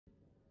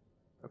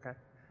Okay.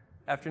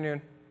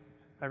 Afternoon,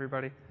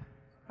 everybody.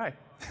 Hi.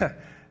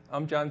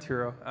 I'm John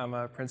Turo. I'm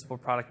a principal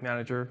product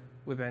manager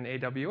within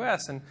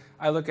AWS, and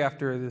I look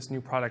after this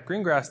new product,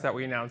 Greengrass, that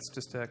we announced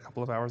just a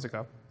couple of hours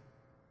ago.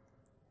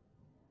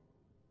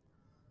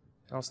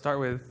 I'll start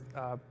with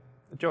a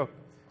joke.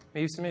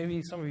 Maybe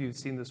some of you have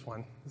seen this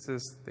one. This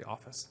is The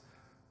Office.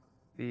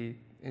 The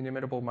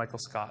inimitable Michael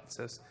Scott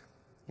says,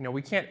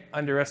 we can't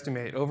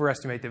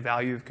overestimate the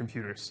value of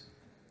computers.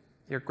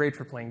 They're great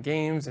for playing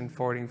games and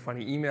forwarding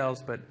funny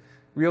emails, but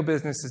real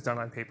business is done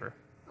on paper.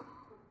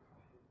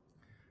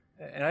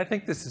 And I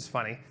think this is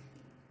funny.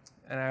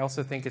 And I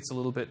also think it's a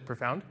little bit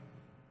profound,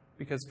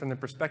 because from the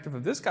perspective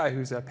of this guy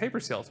who's a paper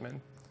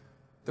salesman,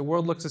 the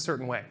world looks a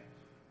certain way.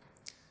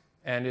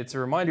 And it's a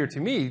reminder to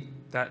me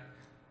that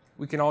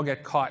we can all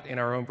get caught in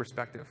our own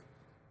perspective.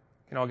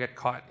 We can all get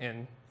caught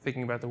in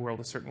thinking about the world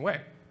a certain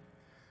way.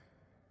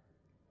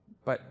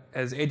 But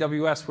as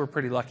AWS, we're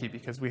pretty lucky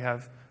because we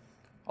have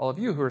all of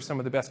you who are some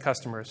of the best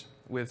customers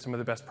with some of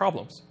the best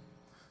problems.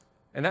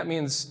 And that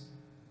means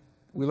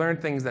we learn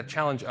things that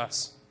challenge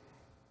us.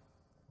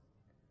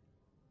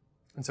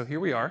 And so here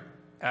we are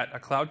at a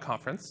cloud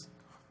conference,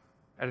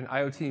 at an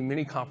IoT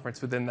mini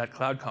conference within that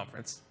cloud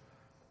conference.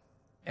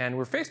 And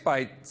we're faced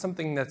by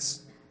something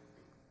that's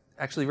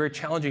actually very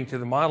challenging to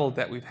the model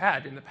that we've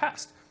had in the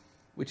past,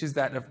 which is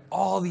that of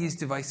all these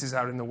devices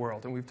out in the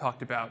world, and we've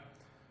talked about,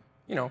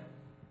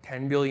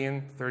 10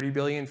 billion, 30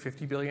 billion,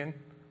 50 billion,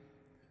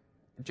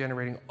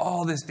 generating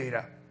all this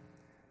data.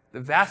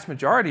 The vast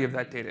majority of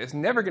that data is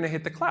never going to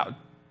hit the cloud,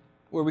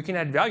 where we can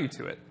add value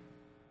to it.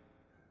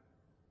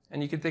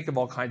 And you can think of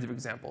all kinds of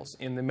examples.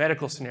 In the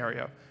medical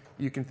scenario,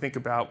 you can think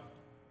about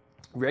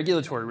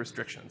regulatory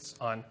restrictions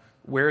on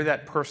where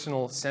that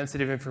personal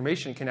sensitive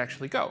information can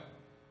actually go.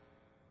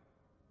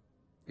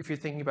 If you're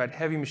thinking about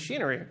heavy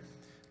machinery,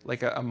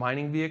 like a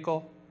mining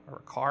vehicle or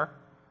a car,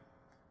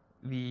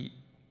 the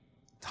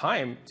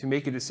time to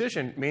make a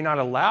decision may not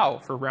allow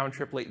for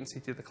round-trip latency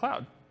to the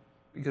cloud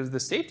because of the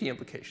safety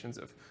implications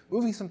of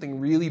moving something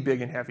really big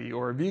and heavy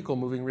or a vehicle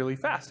moving really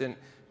fast and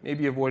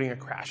maybe avoiding a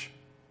crash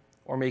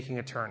or making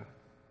a turn.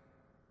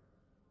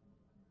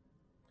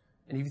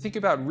 And if you think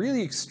about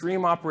really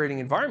extreme operating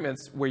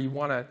environments where you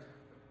want to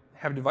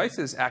have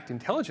devices act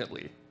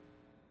intelligently,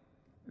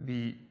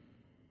 the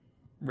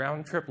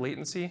round-trip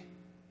latency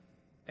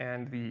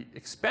and the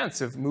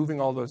expense of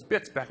moving all those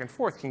bits back and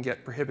forth can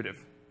get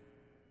prohibitive.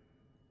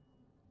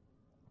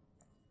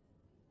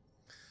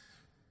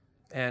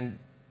 And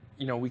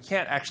we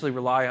can't actually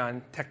rely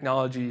on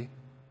technology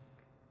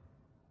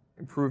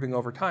improving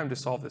over time to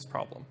solve this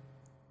problem.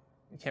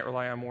 We can't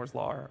rely on Moore's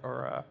law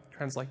or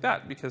trends like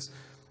that, because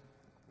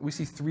we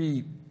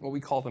see what we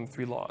call them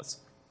three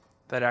laws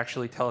that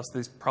actually tell us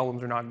these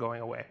problems are not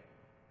going away.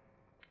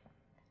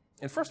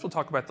 And first we'll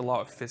talk about the law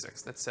of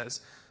physics that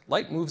says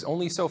light moves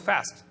only so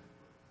fast.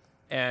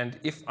 And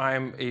if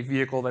I'm a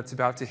vehicle that's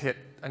about to hit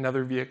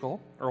another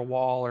vehicle or a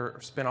wall or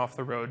spin off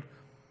the road,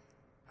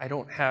 I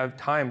don't have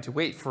time to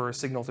wait for a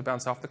signal to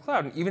bounce off the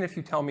cloud. And even if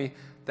you tell me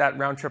that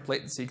round-trip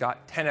latency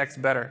got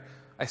 10x better,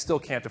 I still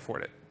can't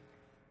afford it.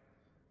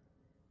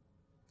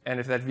 And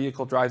if that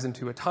vehicle drives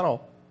into a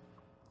tunnel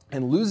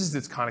and loses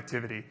its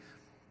connectivity,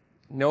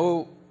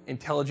 no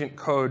intelligent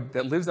code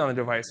that lives on the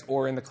device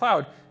or in the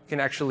cloud can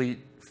actually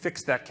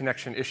fix that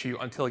connection issue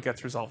until it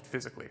gets resolved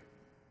physically.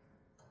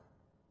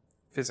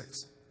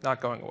 Physics, not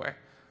going away.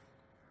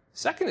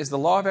 Second is the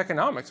law of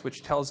economics,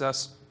 which tells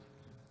us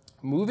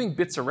moving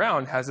bits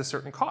around has a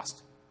certain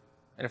cost.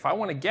 And if I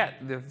want to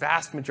get the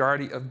vast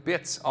majority of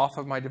bits off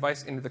of my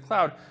device into the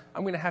cloud,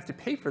 I'm going to have to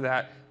pay for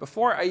that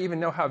before I even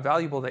know how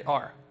valuable they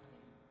are.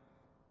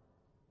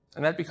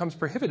 And that becomes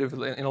prohibitive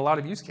in a lot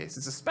of use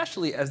cases,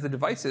 especially as the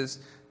devices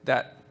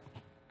that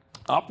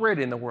operate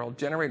in the world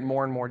generate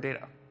more and more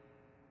data.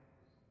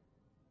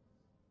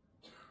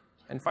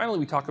 And finally,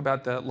 we talk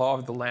about the law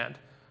of the land,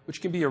 which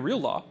can be a real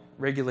law,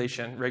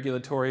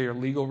 regulatory or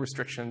legal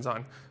restrictions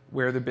on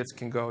where the bits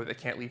can go. They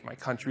can't leave my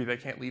country, they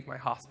can't leave my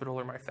hospital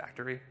or my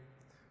factory.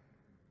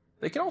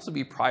 They can also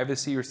be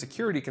privacy or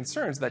security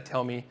concerns that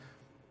tell me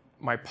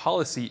my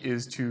policy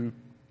is to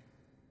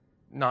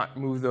not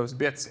move those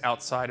bits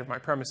outside of my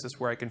premises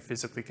where I can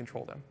physically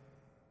control them.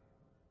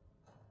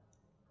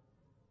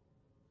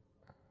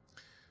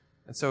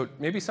 And so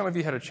maybe some of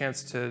you had a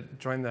chance to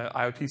join the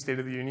IoT State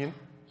of the Union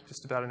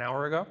just about an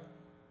hour ago.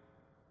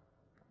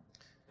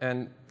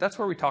 And that's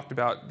where we talked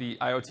about the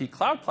IoT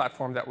Cloud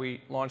platform that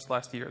we launched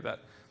last year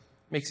that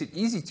makes it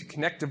easy to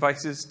connect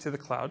devices to the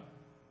cloud,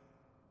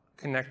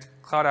 connect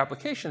cloud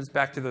applications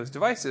back to those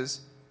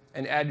devices,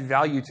 and add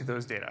value to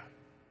those data.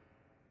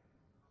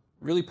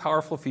 Really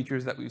powerful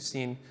features that we've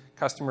seen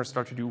customers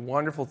start to do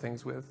wonderful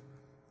things with,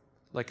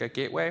 like a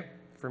gateway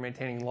for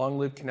maintaining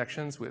long-lived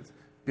connections with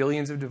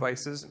billions of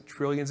devices and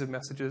trillions of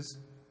messages,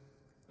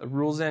 a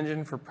rules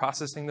engine for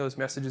processing those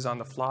messages on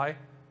the fly,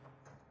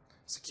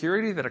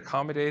 security that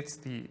accommodates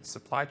the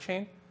supply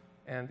chain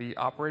and the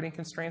operating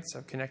constraints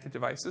of connected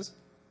devices,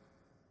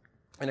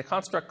 and a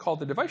construct called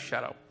the device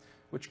shadow,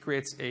 which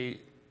creates a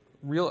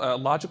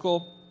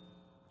logical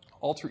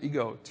alter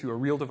ego to a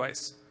real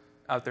device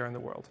out there in the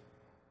world.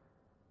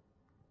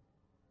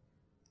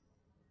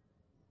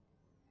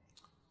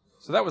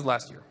 So that was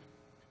last year.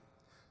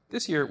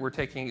 This year, we're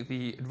taking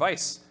the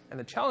advice and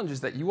the challenges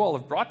that you all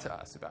have brought to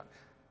us about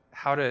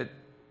how to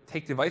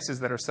take devices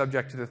that are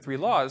subject to the 3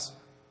 laws,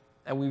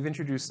 and we've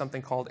introduced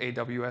something called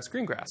AWS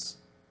Greengrass.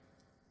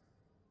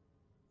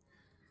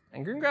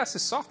 And Greengrass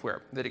is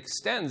software that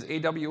extends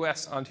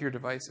AWS onto your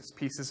devices,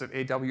 pieces of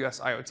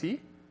AWS IoT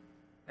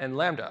and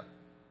Lambda.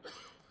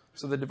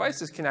 So the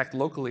devices can act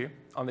locally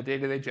on the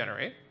data they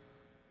generate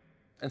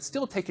and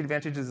still take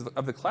advantages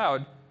of the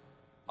cloud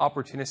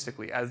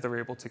opportunistically as they're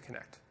able to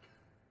connect.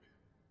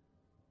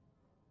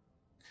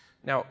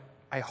 Now,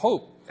 I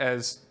hope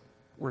as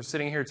we're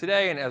sitting here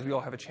today and as we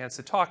all have a chance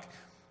to talk,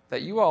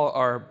 that you all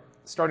are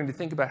starting to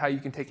think about how you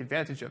can take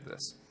advantage of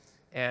this.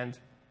 And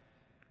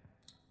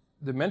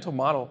the mental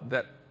model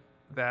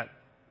that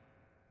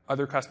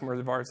other customers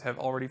of ours have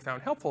already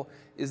found helpful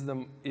is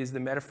the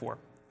metaphor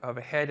of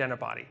a head and a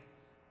body,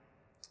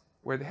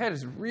 where the head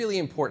is really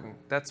important.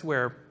 That's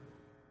where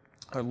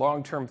our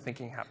long-term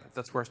thinking happens.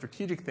 That's where our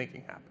strategic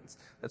thinking happens.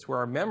 That's where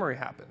our memory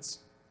happens.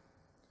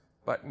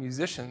 But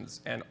musicians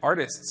and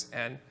artists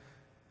and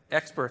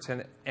experts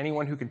and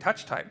anyone who can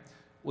touch type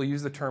will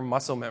use the term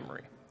muscle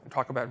memory and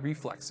talk about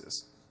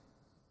reflexes,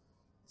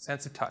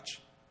 sense of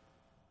touch.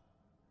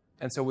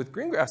 And so with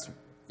Greengrass,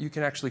 you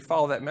can actually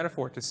follow that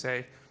metaphor to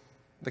say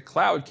the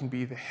cloud can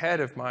be the head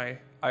of my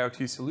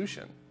IoT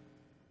solution.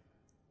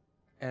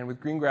 And with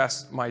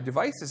Greengrass, my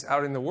devices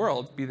out in the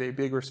world, be they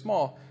big or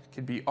small,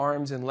 can be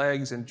arms and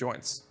legs and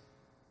joints.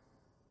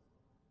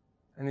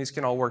 And these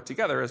can all work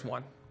together as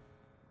one.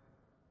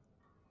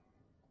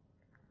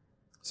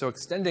 So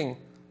extending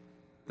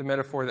the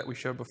metaphor that we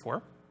showed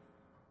before,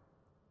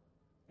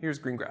 here's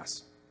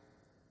Greengrass.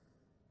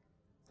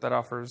 That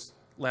offers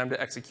Lambda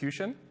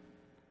execution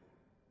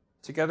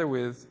together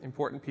with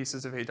important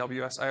pieces of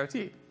AWS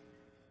IoT,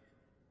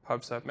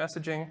 pub/sub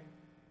messaging,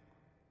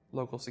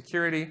 local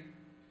security,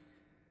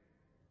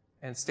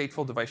 and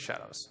stateful device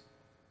shadows.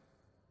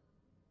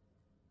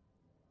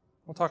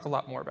 We'll talk a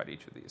lot more about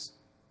each of these.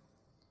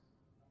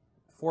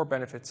 4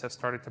 benefits have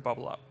started to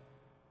bubble up.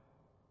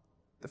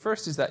 The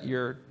first is that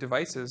your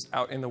devices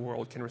out in the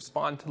world can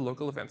respond to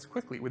local events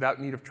quickly without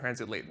need of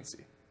transit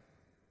latency,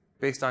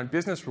 based on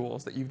business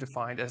rules that you've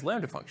defined as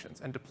Lambda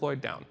functions and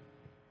deployed down.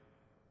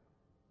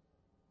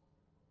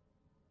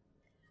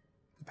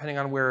 Depending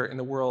on where in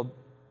the world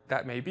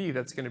that may be,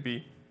 that's going to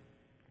be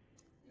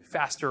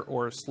faster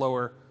or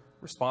slower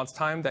response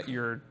time that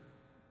you're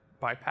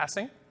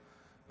bypassing.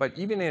 But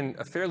even in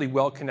a fairly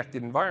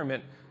well-connected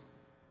environment,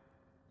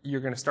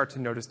 you're going to start to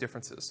notice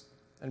differences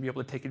and be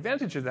able to take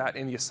advantage of that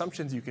in the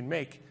assumptions you can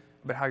make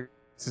about how your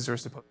devices are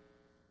supposed to.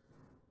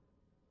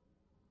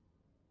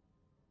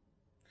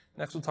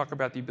 Next, we'll talk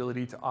about the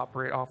ability to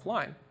operate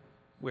offline,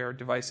 where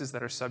devices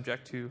that are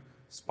subject to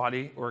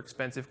spotty or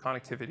expensive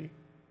connectivity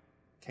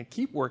can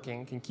keep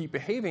working, can keep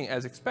behaving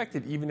as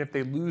expected, even if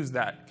they lose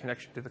that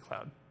connection to the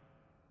cloud.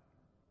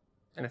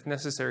 And if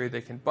necessary,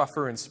 they can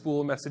buffer and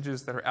spool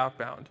messages that are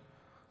outbound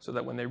so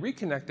that when they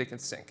reconnect, they can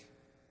sync.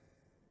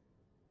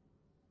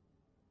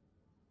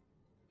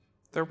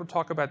 Third, we'll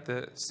talk about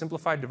the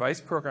simplified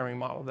device programming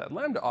model that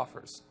Lambda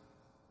offers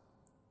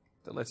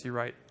that lets you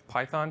write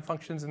Python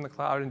functions in the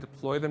cloud and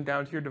deploy them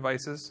down to your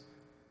devices,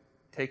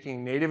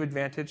 taking native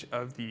advantage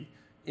of the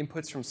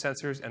inputs from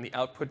sensors and the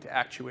output to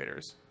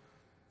actuators.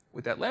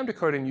 With that Lambda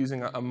code and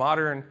using a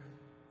modern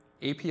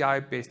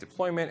API-based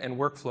deployment and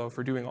workflow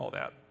for doing all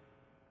that.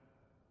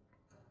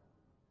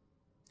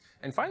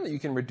 And finally, you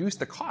can reduce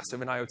the cost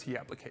of an IoT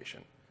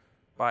application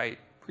by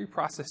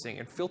pre-processing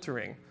and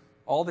filtering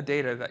all the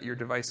data that your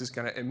device is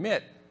going to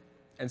emit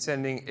and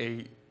sending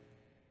a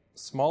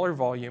smaller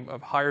volume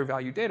of higher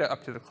value data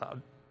up to the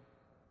cloud.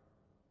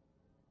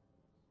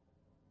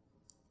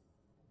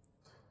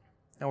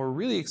 Now, we're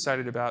really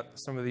excited about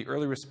some of the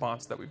early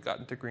response that we've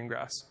gotten to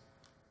Greengrass.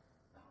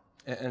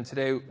 And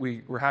today,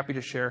 we're happy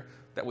to share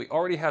that we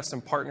already have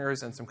some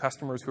partners and some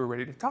customers who are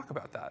ready to talk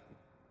about that.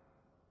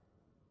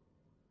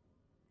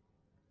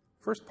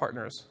 First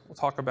partners, we'll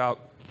talk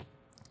about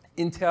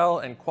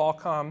Intel and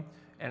Qualcomm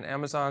and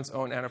Amazon's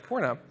own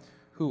Annapurna,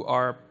 who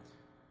are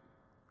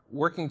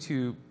working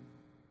to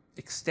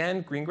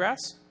extend Greengrass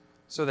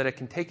so that it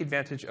can take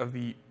advantage of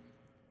the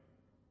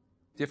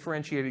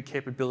differentiated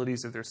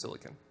capabilities of their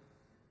silicon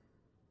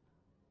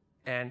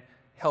and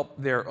help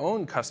their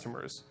own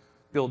customers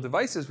build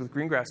devices with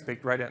Greengrass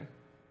baked right in. And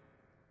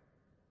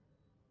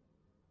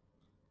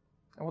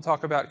we'll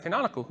talk about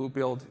Canonical, who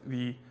build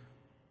the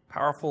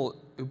powerful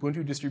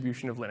Ubuntu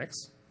distribution of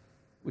Linux,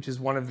 which is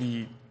one of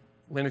the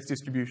Linux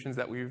distributions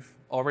that we've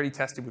already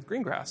tested with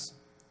Greengrass.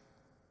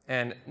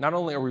 And not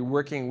only are we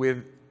working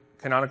with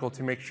Canonical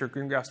to make sure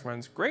Greengrass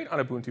runs great on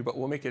Ubuntu, but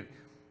we'll make it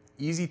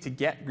easy to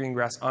get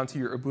Greengrass onto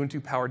your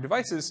Ubuntu-powered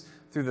devices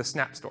through the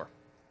Snap Store.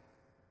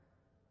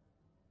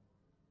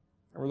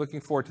 And we're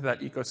looking forward to that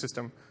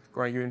ecosystem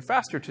growing even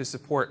faster to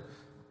support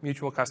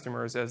mutual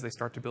customers as they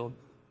start to build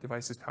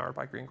devices powered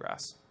by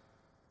Greengrass.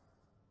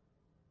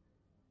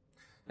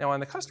 Now, on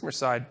the customer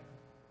side,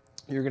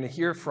 you're going to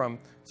hear from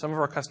some of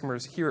our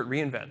customers here at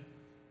re:Invent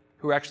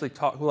who will actually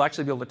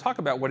be able to talk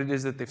about what it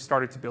is that they've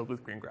started to build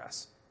with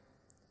Greengrass.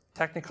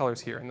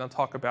 Technicolor's here, and they'll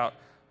talk about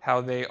how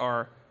they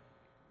are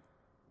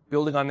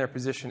building on their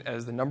position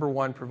as the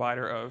 #1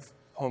 provider of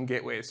home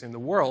gateways in the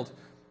world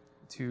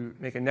to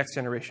make a next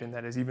generation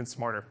that is even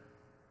smarter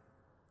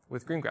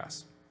with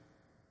Greengrass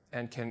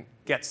and can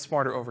get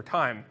smarter over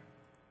time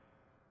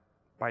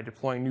by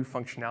deploying new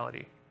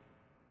functionality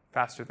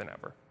faster than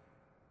ever.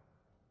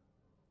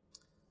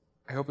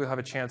 I hope you'll have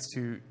a chance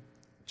to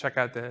check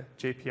out the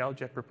JPL,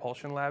 Jet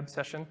Propulsion Lab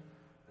session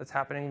that's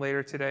happening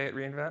later today at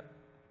re:Invent,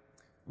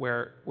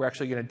 where we're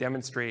actually going to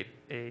demonstrate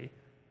a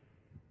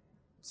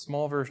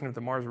small version of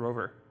the Mars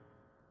rover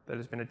that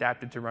has been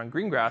adapted to run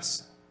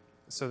Greengrass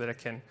so that it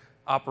can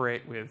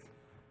operate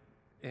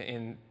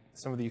in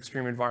some of the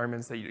extreme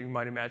environments that you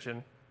might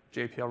imagine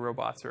JPL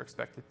robots are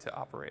expected to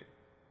operate.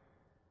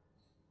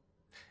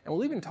 And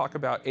we'll even talk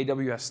about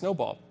AWS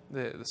Snowball,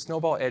 the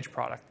Snowball Edge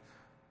product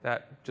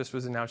that just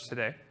was announced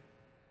today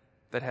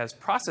that has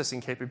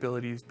processing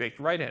capabilities baked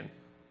right in.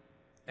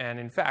 And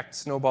in fact,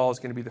 Snowball is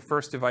going to be the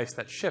first device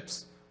that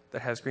ships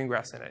that has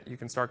Greengrass in it. You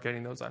can start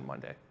getting those on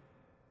Monday.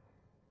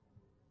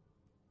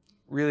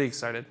 Really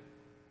excited.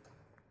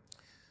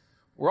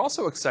 We're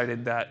also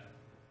excited that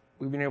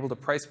we've been able to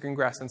price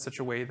Greengrass in such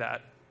a way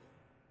that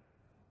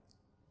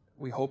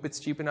we hope it's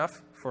cheap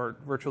enough for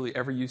virtually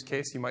every use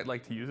case you might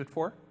like to use it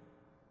for.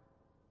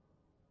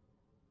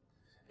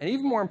 And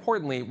even more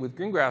importantly, with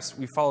Greengrass,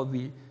 we follow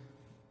the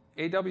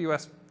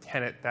AWS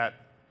tenet that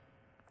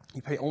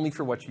you pay only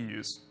for what you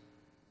use.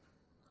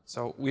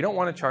 So we don't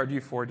want to charge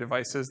you for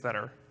devices that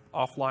are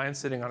offline,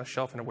 sitting on a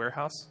shelf in a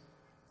warehouse.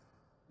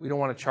 We don't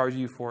want to charge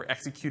you for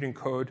executing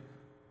code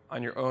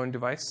on your own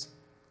device.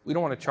 We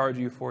don't want to charge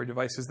you for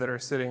devices that are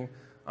sitting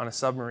on a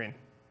submarine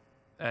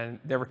and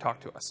never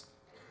talk to us.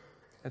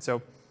 And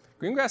so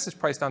Greengrass is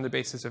priced on the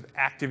basis of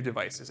active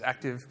devices,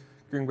 active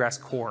Greengrass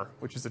core,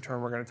 which is the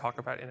term we're going to talk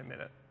about in a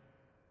minute.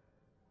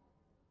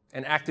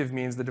 And active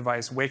means the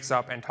device wakes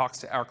up and talks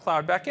to our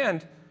cloud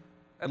backend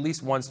at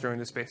least once during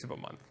the space of a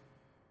month.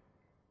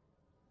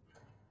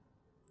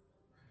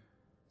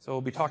 So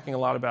we'll be talking a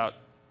lot about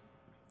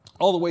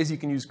all the ways you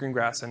can use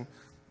Greengrass, and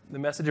the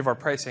message of our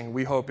pricing,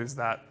 we hope, is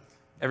that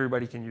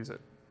everybody can use it.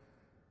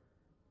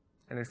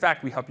 And in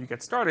fact, we help you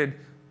get started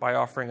by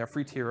offering a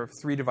free tier of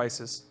 3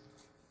 devices,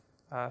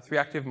 3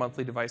 active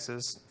monthly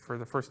devices for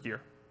the first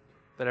year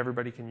that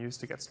everybody can use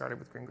to get started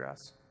with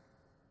Greengrass.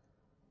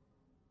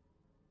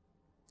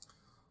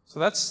 So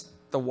that's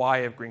the why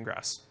of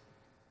Greengrass.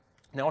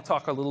 Now I'll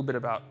talk a little bit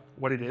about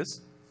what it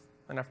is,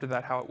 and after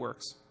that, how it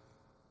works.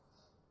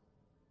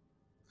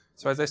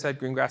 So as I said,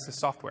 Greengrass is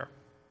software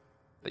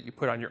that you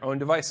put on your own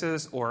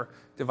devices or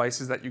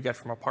devices that you get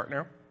from a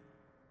partner.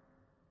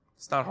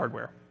 It's not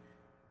hardware.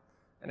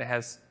 And it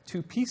has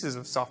 2 pieces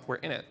of software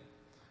in it.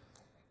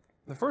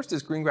 The first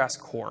is Greengrass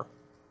Core,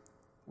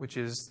 which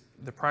is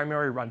the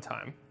primary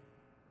runtime.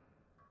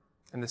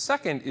 And the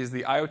second is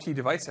the IoT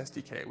Device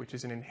SDK, which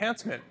is an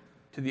enhancement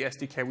to the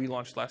SDK we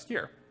launched last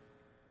year.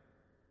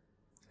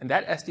 And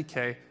that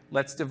SDK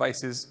lets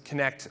devices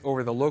connect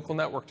over the local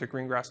network to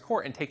Greengrass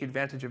Core and take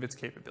advantage of its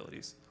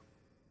capabilities.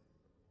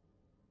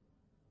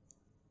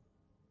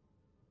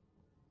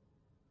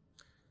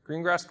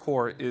 Greengrass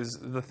Core is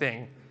the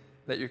thing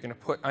that you're going to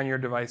put on your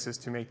devices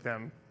to make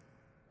them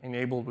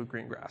enabled with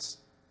Greengrass.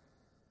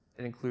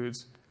 It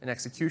includes an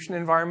execution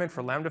environment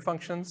for Lambda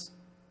functions,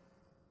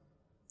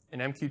 an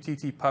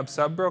MQTT pub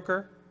sub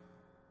broker,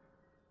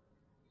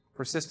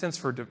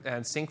 persistence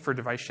and sync for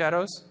device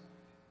shadows,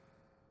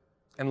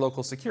 and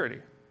local security.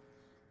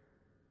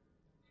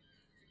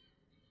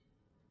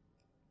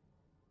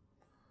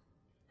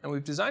 And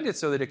we've designed it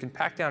so that it can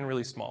pack down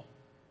really small,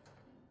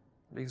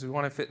 because we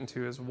want to fit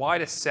into as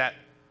wide a set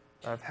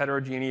of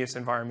heterogeneous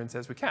environments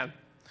as we can.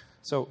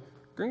 So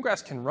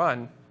Greengrass can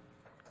run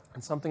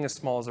on something as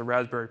small as a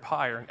Raspberry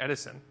Pi or an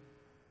Edison, a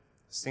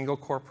single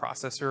core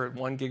processor at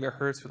 1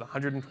 gigahertz with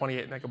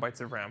 128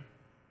 megabytes of RAM.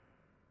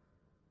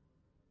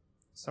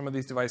 Some of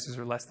these devices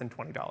are less than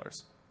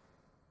 $20.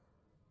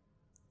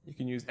 You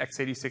can use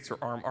x86 or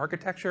ARM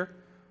architecture,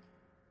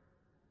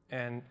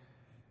 and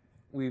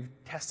we've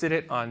tested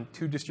it on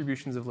 2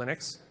 distributions of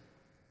Linux,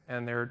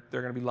 and there are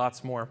going to be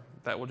lots more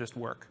that will just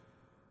work.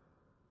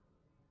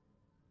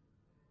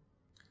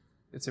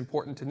 It's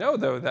important to know,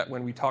 though, that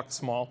when we talk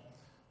small,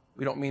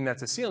 we don't mean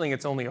that's a ceiling,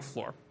 it's only a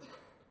floor.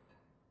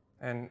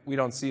 And we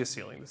don't see a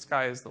ceiling. The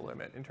sky is the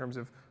limit in terms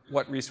of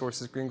what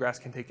resources Greengrass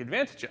can take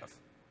advantage of.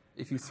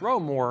 If you throw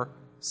more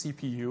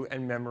CPU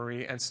and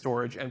memory and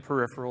storage and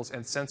peripherals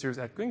and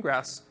sensors at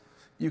Greengrass,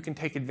 you can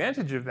take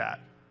advantage of that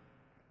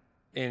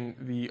in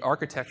the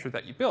architecture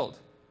that you build.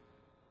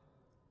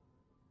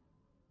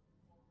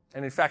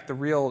 And in fact, the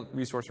real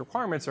resource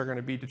requirements are going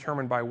to be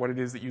determined by what it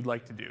is that you'd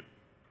like to do.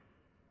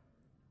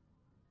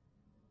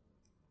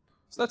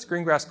 So that's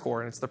Greengrass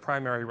Core, and it's the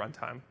primary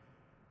runtime.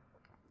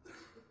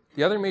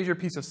 The other major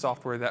piece of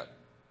software that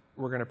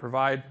we're going to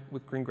provide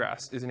with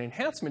Greengrass is an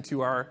enhancement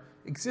to our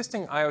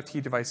existing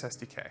IoT device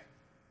SDK.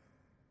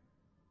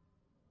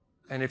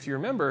 And if you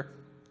remember,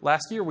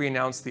 last year we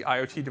announced the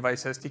IoT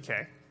Device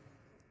SDK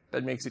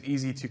that makes it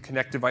easy to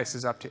connect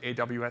devices up to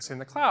AWS in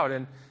the cloud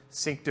and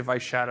sync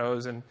device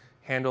shadows and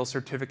handle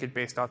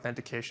certificate-based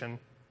authentication.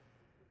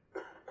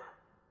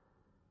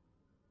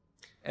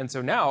 And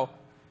so now,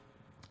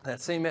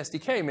 that same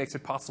SDK makes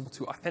it possible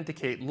to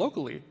authenticate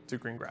locally to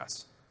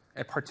Greengrass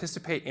and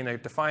participate in a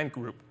defined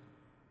group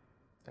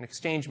and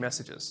exchange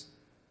messages.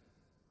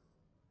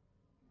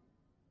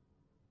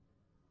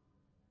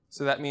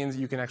 So that means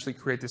you can actually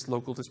create this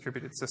local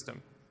distributed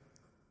system,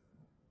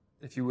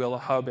 if you will, a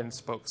hub and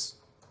spokes.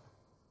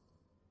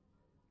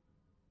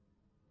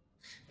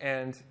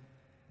 And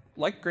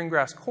like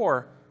Greengrass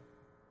Core,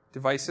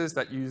 devices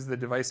that use the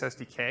device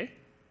SDK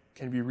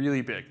can be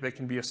really big. They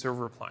can be a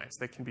server appliance.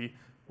 They can be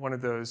one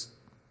of those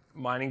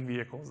mining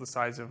vehicles the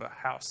size of a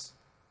house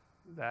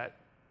that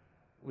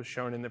was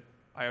shown in the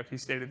IoT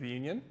State of the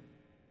Union.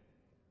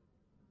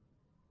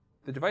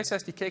 The device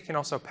SDK can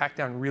also pack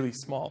down really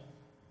small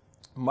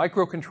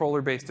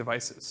microcontroller-based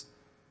devices.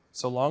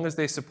 So long as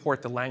they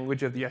support the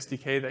language of the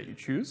SDK that you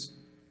choose,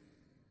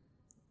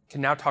 can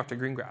now talk to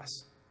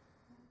Greengrass.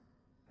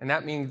 And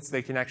that means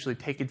they can actually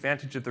take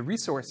advantage of the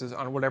resources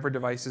on whatever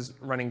device is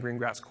running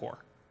Greengrass Core.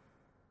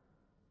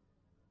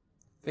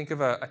 Think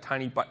of a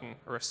tiny button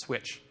or a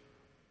switch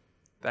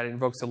that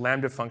invokes a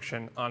Lambda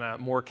function on a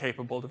more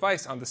capable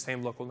device on the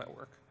same local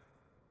network.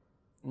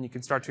 And you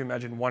can start to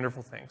imagine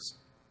wonderful things.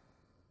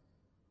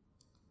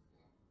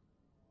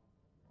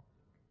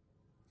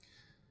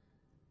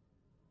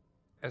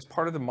 As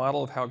part of the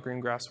model of how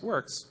Greengrass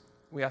works,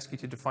 we ask you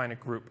to define a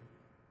group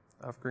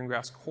of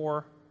Greengrass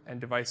Core and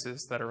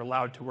devices that are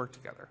allowed to work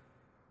together.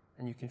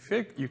 And you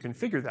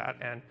configure that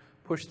and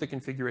push the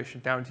configuration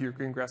down to your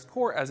Greengrass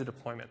Core as a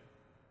deployment.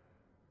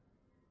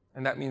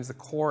 And that means the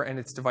core and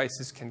its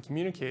devices can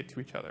communicate to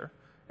each other,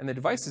 and the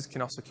devices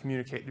can also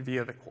communicate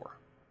via the core.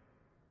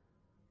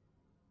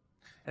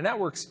 And that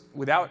works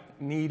without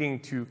needing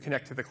to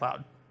connect to the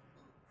cloud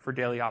for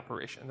daily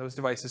operation. Those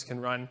devices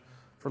can run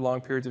for long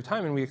periods of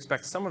time, and we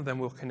expect some of them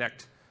will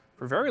connect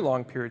for very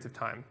long periods of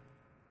time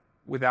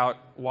without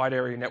wide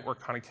area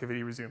network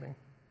connectivity resuming.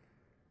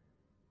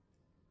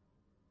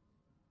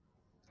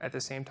 At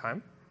the same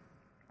time,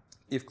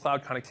 if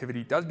cloud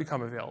connectivity does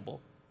become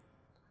available,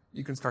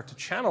 you can start to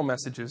channel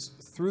messages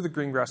through the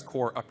Greengrass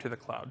core up to the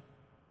cloud,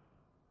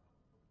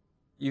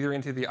 either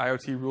into the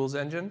IoT rules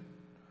engine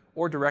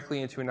or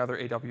directly into another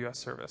AWS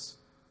service,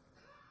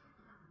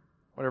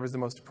 whatever is the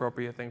most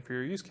appropriate thing for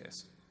your use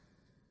case.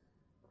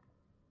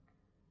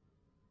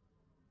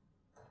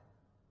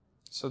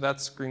 So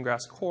that's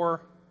Greengrass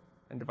Core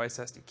and Device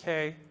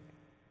SDK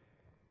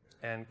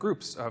and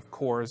groups of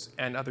cores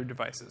and other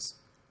devices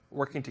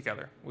working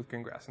together with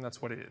Greengrass, and that's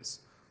what it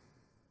is.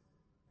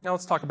 Now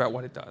let's talk about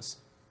what it does.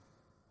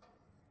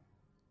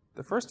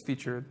 The first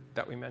feature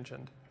that we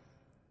mentioned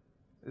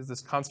is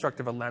this construct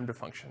of a Lambda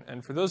function.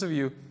 And for those of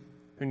you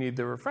who need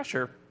the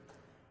refresher,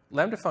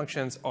 Lambda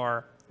functions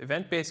are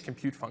event-based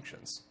compute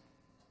functions.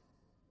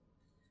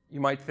 You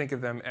might think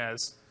of them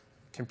as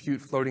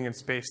compute floating in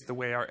space the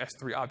way our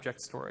S3 object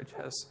storage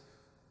has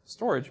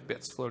storage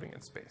bits floating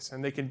in space.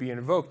 And they can be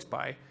invoked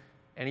by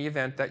any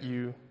event that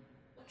you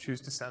choose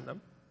to send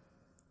them.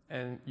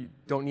 And you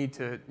don't need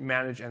to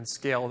manage and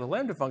scale the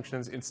Lambda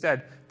functions.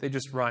 Instead, they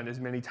just run as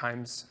many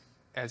times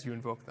as you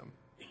invoke them.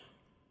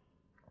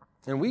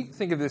 And we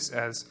think of this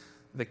as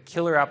the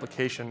killer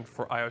application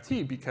for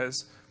IoT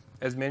because,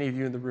 as many of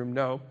you in the room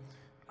know,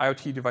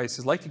 IoT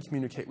devices like to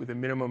communicate with a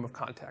minimum of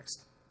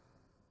context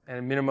and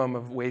a minimum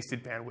of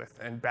wasted bandwidth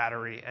and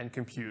battery and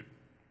compute,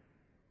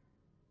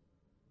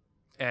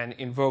 and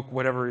invoke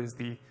whatever is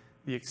the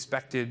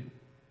expected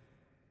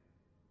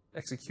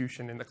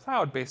execution in the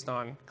cloud based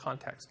on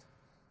context.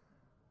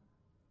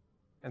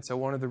 And so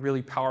one of the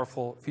really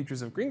powerful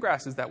features of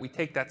Greengrass is that we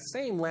take that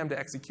same Lambda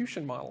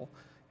execution model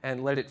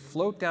and let it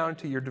float down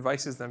to your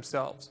devices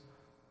themselves,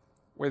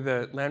 where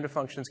the Lambda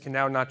functions can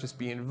now not just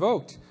be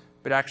invoked,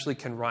 but actually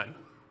can run.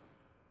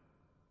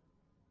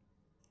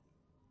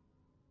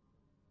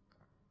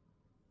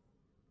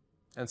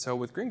 And so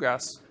with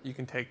Greengrass, you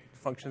can take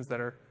functions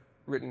that are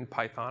written in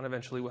Python.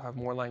 Eventually, we'll have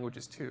more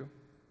languages too.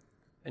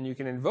 And you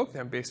can invoke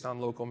them based on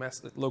local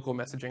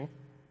messaging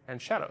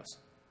and shadows.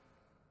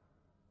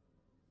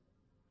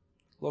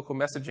 Local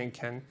messaging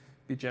can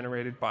be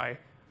generated by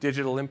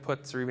digital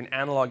inputs or even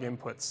analog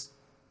inputs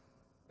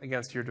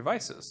against your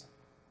devices.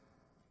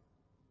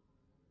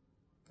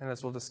 And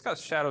as we'll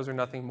discuss, shadows are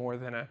nothing more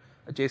than a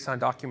JSON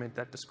document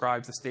that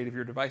describes the state of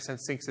your device and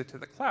syncs it to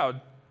the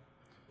cloud.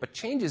 But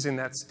changes in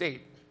that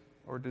state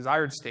or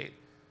desired state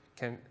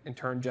can, in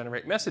turn,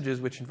 generate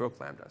messages which invoke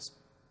Lambdas.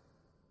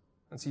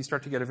 And so you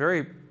start to get a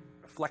very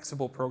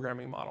flexible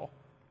programming model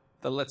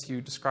that lets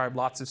you describe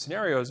lots of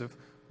scenarios of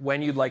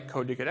when you'd like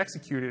code to get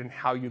executed and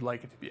how you'd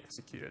like it to be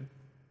executed.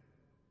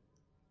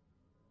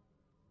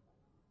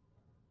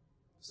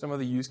 Some of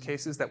the use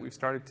cases that we've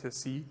started to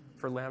see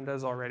for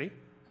Lambdas already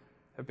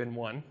have been: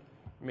 one,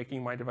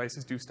 making my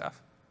devices do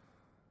stuff,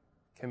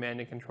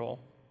 command and control.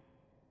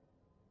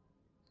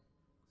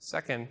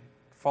 Second,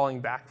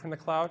 falling back from the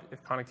cloud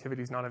if connectivity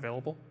is not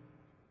available.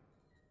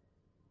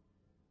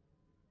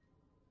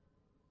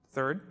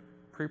 Third,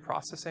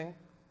 pre-processing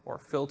or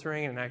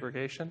filtering and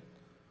aggregation.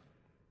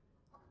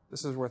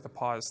 This is worth a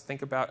pause.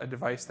 Think about a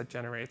device that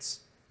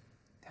generates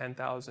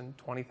 10,000,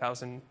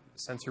 20,000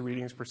 sensor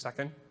readings per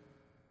second.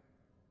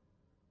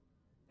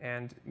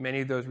 And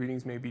many of those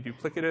readings may be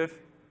duplicative.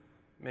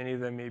 Many of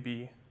them may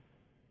be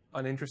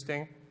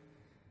uninteresting.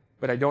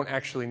 But I don't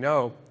actually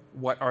know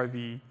what are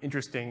the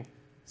interesting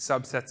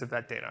subsets of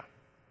that data.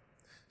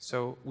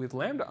 So with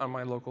Lambda on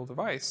my local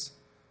device,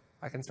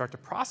 I can start to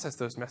process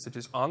those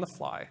messages on the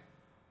fly.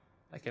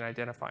 I can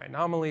identify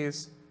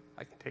anomalies.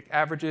 I can take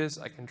averages.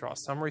 I can draw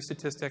summary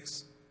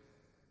statistics.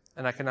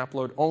 And I can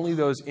upload only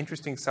those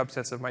interesting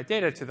subsets of my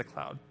data to the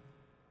cloud,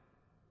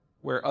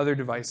 where other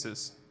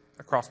devices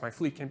across my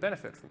fleet can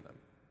benefit from them.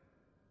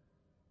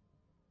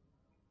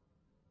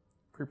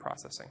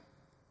 Pre-processing.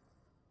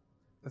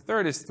 The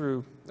third is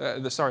through,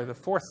 the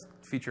fourth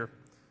feature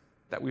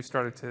that we've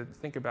started to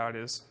think about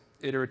is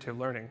iterative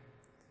learning.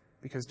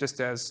 Because just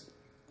as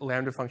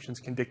Lambda functions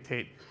can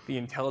dictate the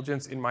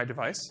intelligence in my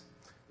device,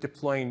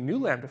 deploying new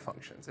Lambda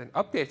functions and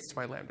updates to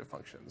my Lambda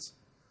functions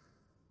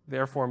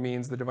therefore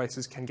means the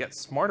devices can get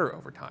smarter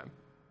over time.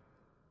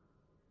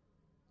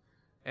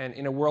 And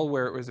in a world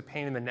where it was a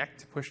pain in the neck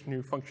to push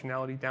new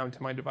functionality down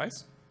to my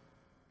device,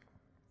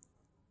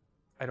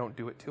 I don't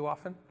do it too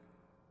often.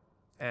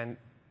 And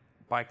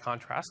by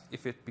contrast,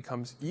 if it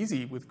becomes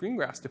easy with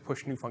Greengrass to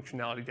push new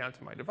functionality down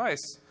to my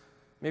device,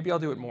 maybe I'll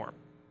do it more.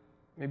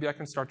 Maybe I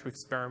can start to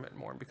experiment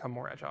more and become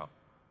more agile.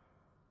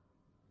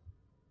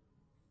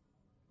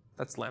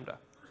 That's Lambda.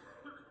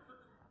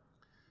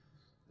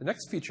 The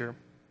next feature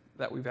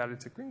that we've added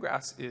to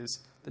Greengrass is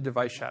the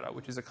device shadow,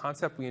 which is a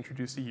concept we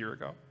introduced a year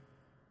ago.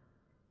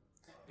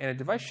 And a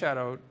device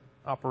shadow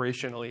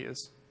operationally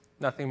is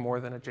nothing more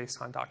than a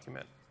JSON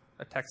document,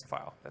 a text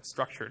file that's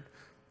structured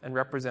and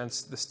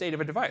represents the state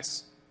of a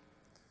device,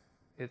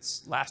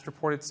 its last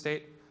reported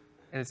state,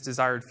 and its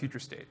desired future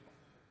state.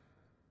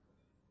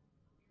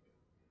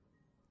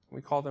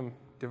 We call them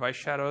device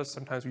shadows.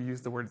 Sometimes we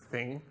use the word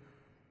thing.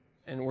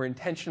 And we're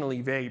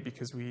intentionally vague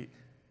because we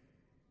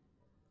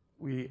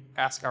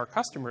ask our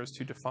customers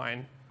to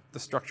define the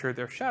structure of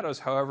their shadows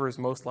however is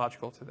most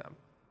logical to them.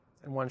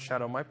 And one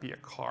shadow might be a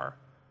car,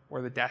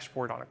 or the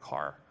dashboard on a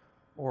car,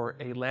 or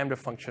a Lambda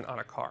function on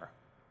a car,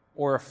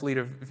 or a fleet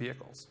of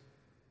vehicles.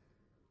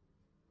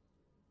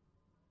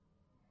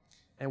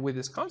 And with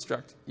this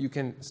construct, you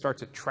can start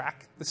to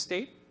track the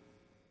state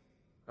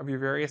of your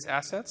various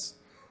assets.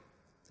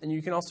 And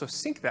you can also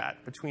sync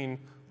that between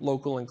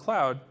local and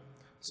cloud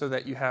so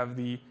that you have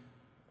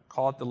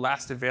call it the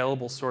last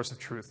available source of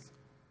truth.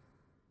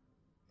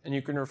 And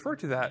you can refer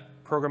to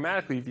that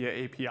programmatically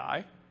via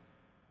API.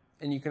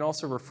 And you can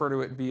also refer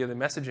to it via the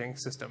messaging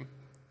system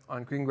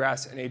on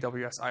Greengrass and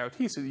AWS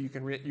IoT so that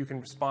you can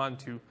respond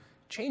to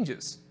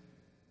changes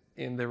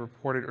in the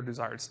reported or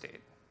desired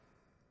state.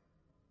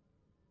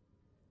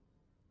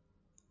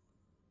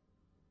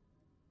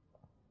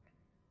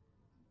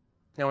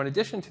 Now, in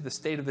addition to the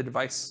state of the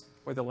device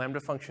or the Lambda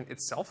function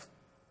itself,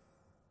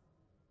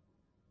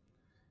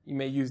 you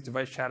may use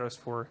device shadows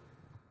for,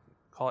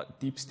 call it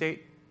deep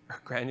state or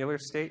granular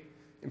state,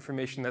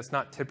 information that's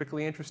not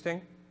typically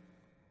interesting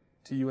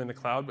to you in the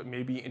cloud, but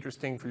may be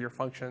interesting for your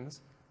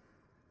functions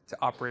to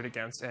operate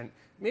against, and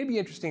may be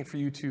interesting for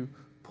you to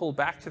pull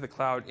back to the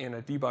cloud in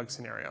a debug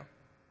scenario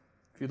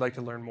if you'd like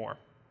to learn more.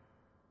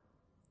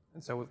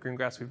 And so with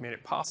Greengrass, we've made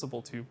it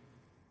possible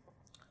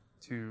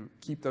to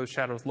keep those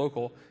shadows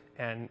local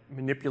and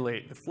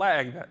manipulate the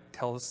flag that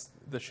tells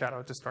the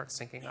shadow to start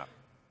syncing up.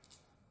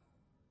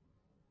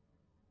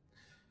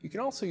 You can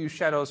also use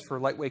shadows for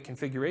lightweight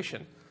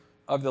configuration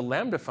of the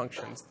Lambda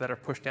functions that are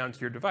pushed down to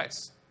your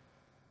device.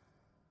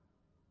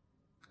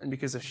 And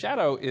because a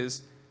shadow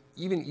is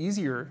even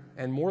easier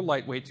and more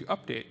lightweight to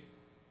update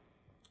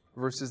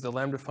versus the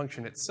Lambda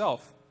function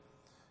itself,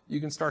 you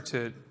can start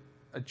to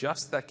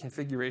adjust that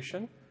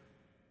configuration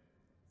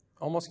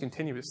almost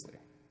continuously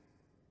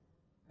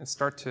and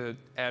start to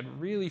add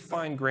really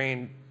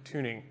fine-grained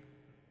tuning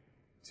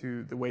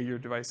to the way your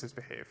devices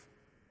behave.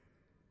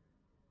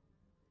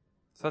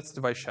 So that's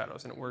device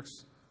shadows, and it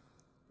works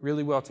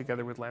really well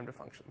together with Lambda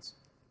functions.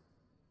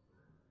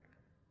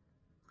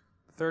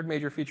 The third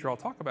major feature I'll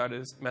talk about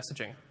is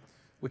messaging,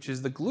 which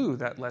is the glue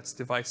that lets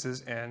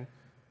devices and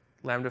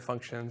Lambda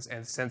functions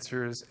and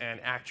sensors and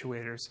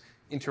actuators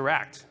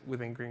interact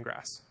within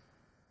Greengrass.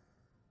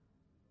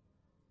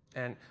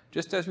 And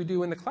just as we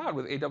do in the cloud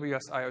with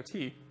AWS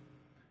IoT,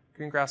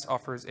 Greengrass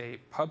offers a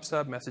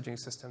pub/sub messaging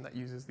system that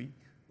uses the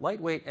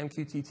lightweight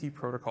MQTT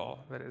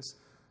protocol that is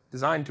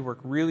designed to work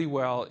really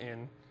well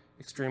in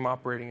extreme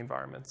operating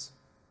environments.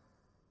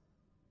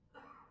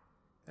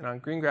 And on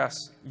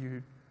Greengrass,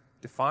 you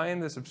define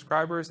the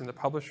subscribers and the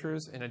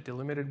publishers in a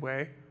delimited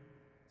way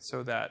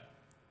so that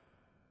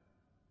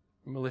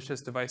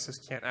malicious devices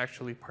can't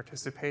actually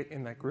participate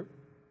in that group.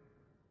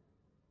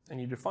 And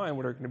you define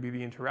what are going to be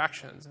the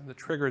interactions and the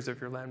triggers of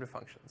your Lambda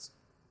functions.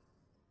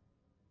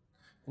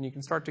 And you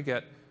can start to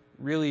get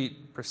really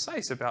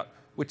precise about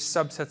which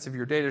subsets of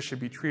your data should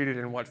be treated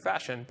in what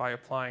fashion by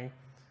applying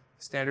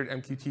standard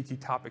MQTT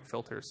topic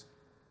filters.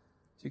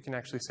 So you can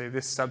actually say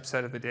this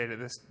subset of the data,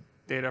 this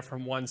data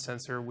from one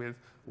sensor with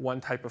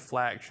one type of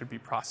flag should be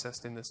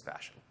processed in this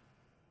fashion.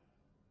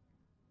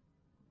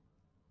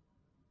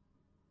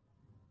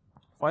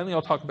 Finally,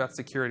 I'll talk about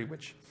security,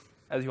 which,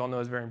 as you all know,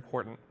 is very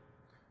important.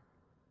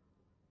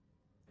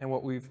 And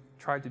what we've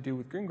tried to do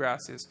with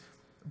Greengrass is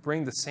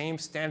bring the same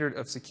standard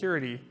of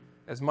security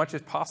as much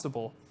as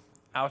possible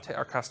out to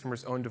our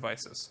customers' own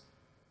devices.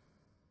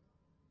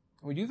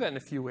 And we do that in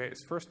a few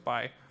ways. First,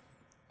 by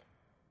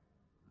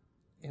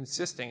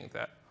insisting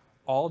that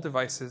all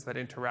devices that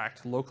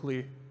interact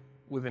locally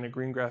within a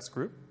Greengrass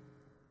group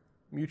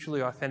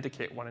mutually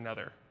authenticate one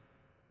another,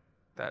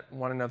 that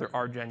one another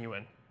are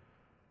genuine,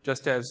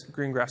 just as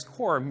Greengrass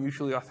Core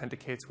mutually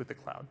authenticates with the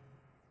cloud.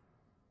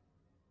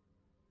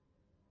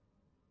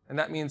 And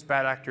that means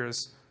bad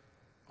actors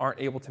aren't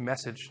able to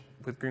message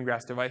with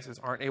Greengrass devices,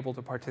 aren't able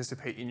to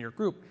participate in your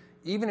group,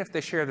 even if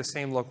they share the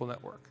same local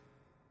network.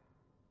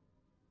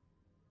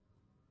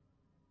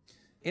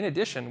 In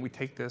addition, we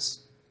take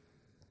this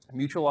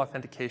mutual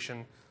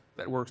authentication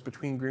that works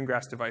between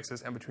Greengrass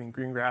devices and between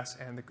Greengrass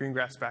and the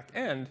Greengrass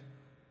backend,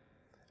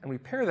 and we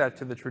pair that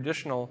to the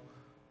traditional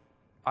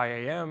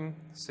IAM,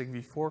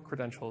 SIG-v4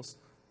 credentials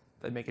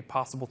that make it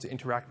possible to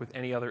interact with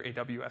any other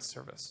AWS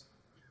service.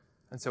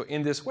 And so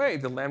in this way,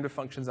 the Lambda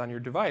functions on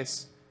your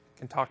device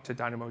can talk to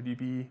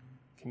DynamoDB,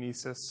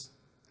 Kinesis,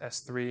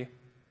 S3,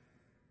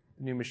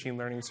 new machine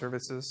learning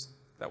services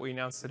that we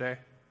announced today,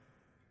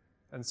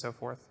 and so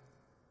forth.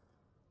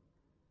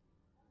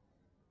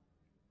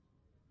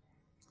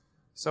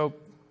 So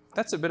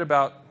that's a bit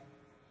about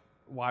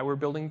why we're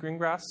building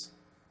Greengrass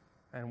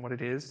and what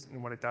it is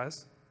and what it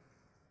does.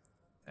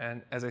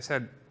 And as I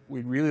said,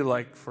 we'd really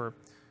like for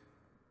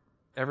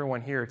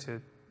everyone here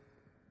to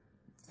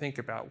think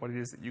about what it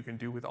is that you can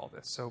do with all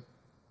this. So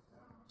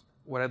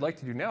what I'd like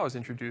to do now is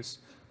introduce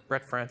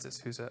Brett Francis,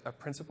 who's a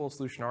principal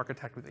solution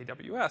architect with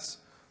AWS,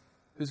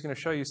 who's going to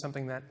show you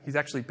something that he's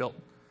actually built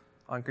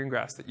on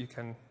Greengrass that you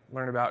can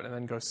learn about and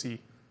then go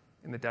see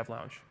in the Dev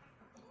Lounge.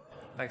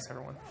 Thanks,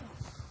 everyone.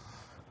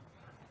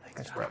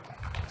 Thanks, Brett.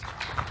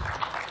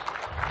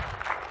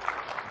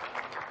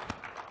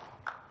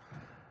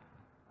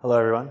 Hello,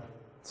 everyone.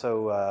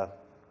 So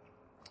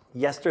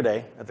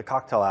yesterday at the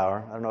cocktail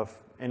hour, I don't know if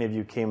any of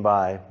you came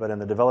by, but in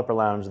the developer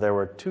lounge, there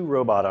were 2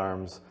 robot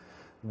arms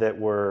that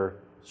were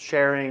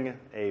sharing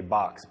a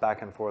box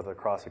back and forth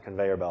across a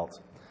conveyor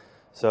belt.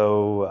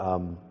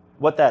 So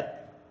what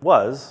that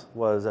was,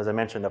 as I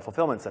mentioned, a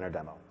fulfillment center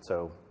demo.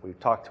 So we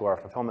talked to our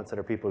fulfillment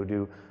center people who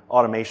do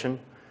automation.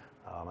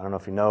 I don't know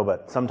if you know,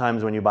 but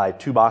sometimes when you buy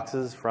 2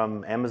 boxes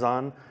from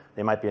Amazon,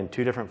 they might be in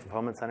 2 different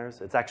fulfillment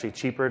centers. It's actually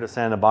cheaper to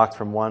send a box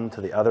from one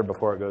to the other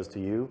before it goes to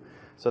you.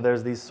 So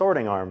there's these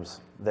sorting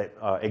arms that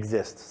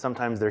exist.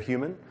 Sometimes they're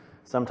human,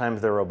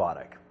 sometimes they're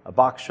robotic. A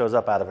box shows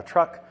up out of a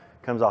truck,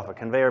 comes off a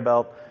conveyor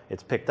belt,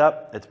 it's picked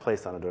up, it's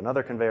placed onto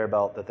another conveyor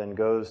belt that then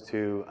goes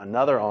to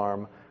another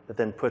arm that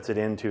then puts it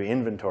into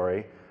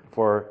inventory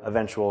for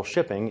eventual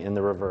shipping in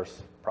the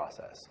reverse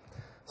process.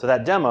 So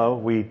that demo,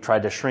 we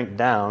tried to shrink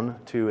down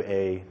to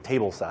a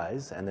table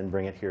size and then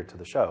bring it here to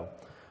the show.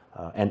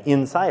 And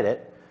inside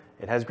it,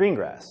 it has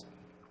Greengrass.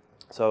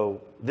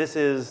 So this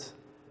is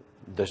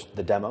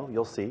the demo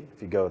you'll see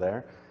if you go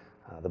there.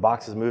 The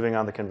box is moving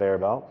on the conveyor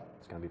belt.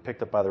 It's going to be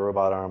picked up by the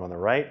robot arm on the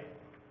right,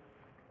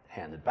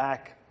 handed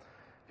back.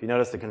 If you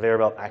notice, the conveyor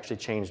belt actually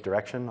changed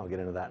direction. I'll get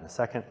into that in a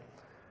second.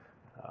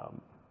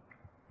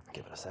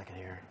 Give it a second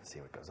here, see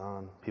what goes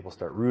on. People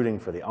start rooting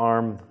for the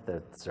arm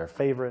that's their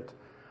favorite.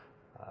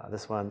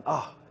 This one,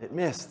 oh, it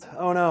missed.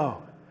 Oh,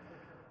 no.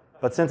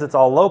 But since it's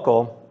all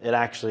local, it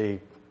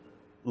actually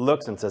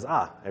looks and says,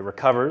 it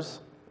recovers.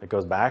 It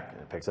goes back,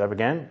 and it picks it up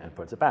again, and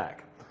puts it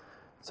back.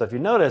 So if you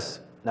notice,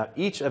 now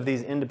each of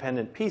these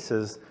independent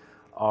pieces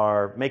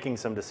are making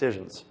some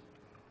decisions.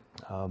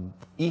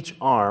 Each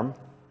arm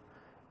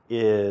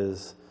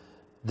is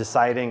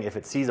deciding if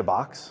it sees a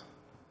box,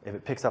 if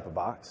it picks up a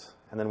box,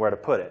 and then where to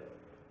put it.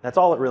 That's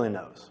all it really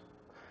knows.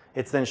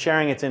 It's then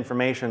sharing its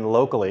information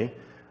locally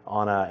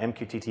on a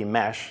MQTT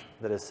mesh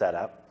that is set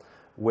up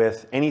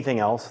with anything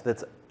else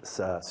that's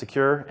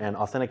secure and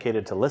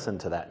authenticated to listen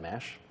to that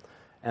mesh.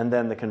 And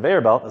then the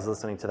conveyor belt is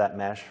listening to that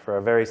mesh for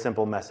a very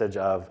simple message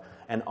of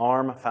an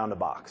arm found a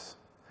box.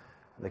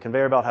 The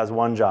conveyor belt has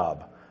one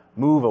job: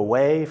 move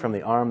away from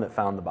the arm that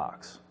found the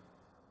box.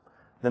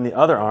 Then the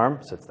other arm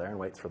sits there and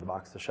waits for the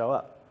box to show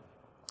up.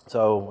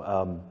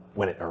 So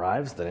when it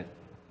arrives, then it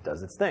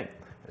does its thing.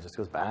 It just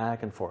goes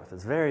back and forth.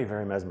 It's very,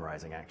 very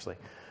mesmerizing, actually.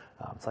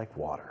 It's like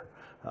water.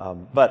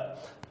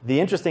 But the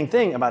interesting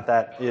thing about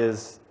that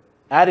is,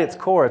 at its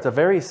core, it's a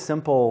very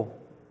simple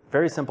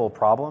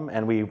problem,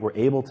 and we were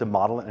able to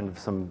model it in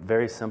some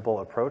very simple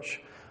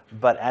approach.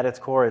 But at its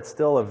core, it's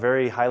still a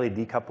very highly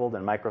decoupled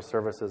and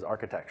microservices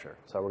architecture.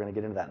 So we're going to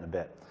get into that in a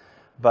bit.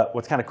 But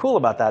what's kind of cool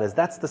about that is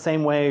that's the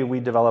same way we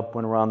develop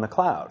when we're on the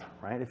cloud,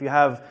 right? If you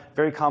have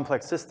very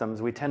complex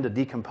systems, we tend to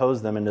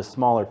decompose them into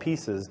smaller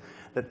pieces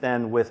that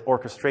then with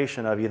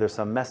orchestration of either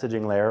some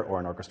messaging layer or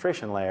an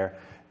orchestration layer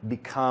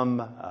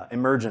become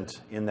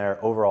emergent in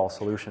their overall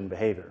solution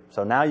behavior.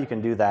 So now you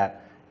can do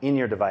that in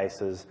your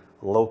devices,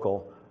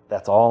 local.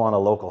 That's all on a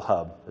local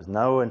hub. There's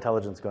no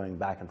intelligence going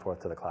back and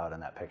forth to the cloud in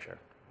that picture.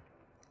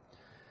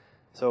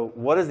 So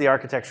what does the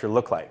architecture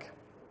look like?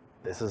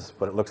 This is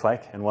what it looks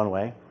like in one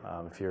way.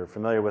 If you're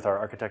familiar with our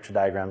architecture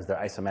diagrams, they're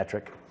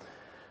isometric.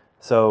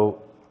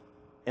 So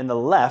in the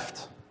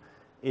left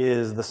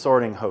is the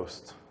sorting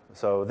host.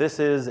 So this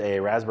is a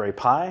Raspberry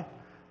Pi.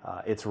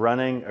 It's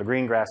running a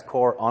Greengrass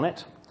core on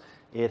it.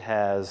 It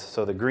has,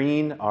 so the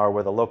green are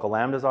where the local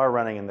lambdas are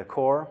running in the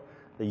core.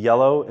 The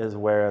yellow is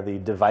where the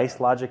device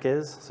logic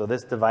is. So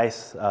this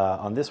device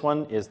on this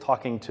one is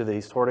talking to the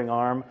sorting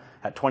arm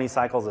at 20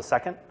 cycles a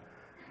second.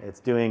 It's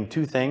doing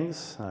two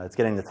things. It's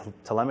getting the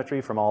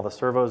telemetry from all the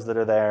servos that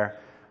are there,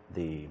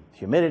 the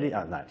humidity,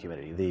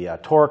 the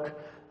torque,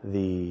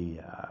 the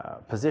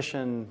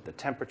position, the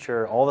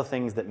temperature, all the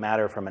things that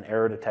matter from an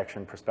error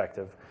detection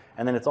perspective.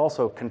 And then it's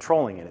also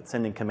controlling it. It's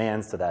sending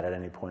commands to that at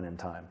any point in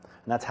time.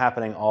 And that's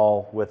happening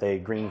all with a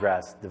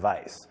Greengrass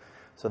device.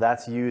 So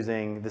that's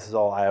using, this is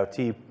all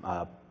IoT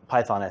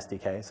Python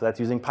SDK. So that's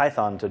using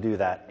Python to do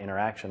that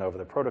interaction over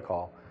the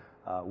protocol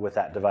with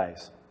that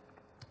device.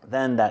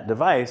 Then that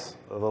device,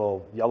 the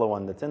little yellow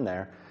one that's in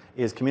there,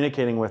 is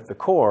communicating with the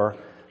core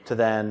to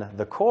then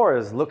the core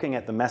is looking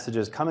at the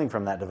messages coming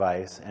from that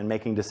device and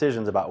making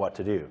decisions about what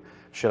to do.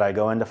 Should I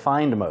go into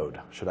find mode?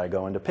 Should I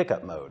go into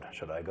pickup mode?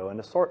 Should I go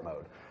into sort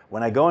mode?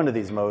 When I go into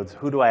these modes,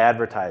 who do I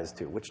advertise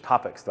to? Which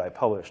topics do I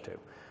publish to?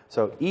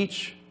 So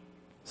each,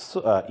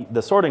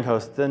 the sorting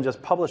host then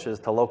just publishes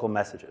to local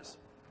messages.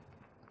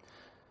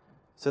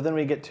 So then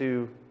we get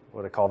to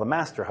what I call the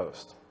master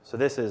host. So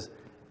this is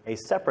a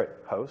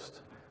separate host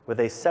with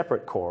a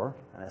separate core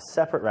and a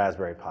separate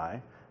Raspberry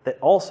Pi that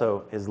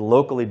also is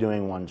locally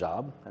doing one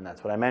job, and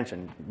that's what I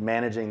mentioned,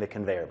 managing the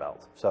conveyor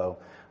belt. So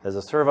there's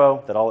a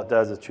servo that all it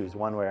does is choose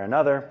one way or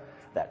another.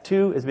 That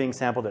too is being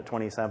sampled at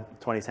 20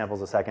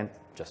 samples a second,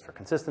 just for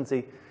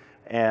consistency,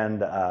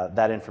 and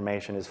that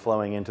information is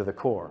flowing into the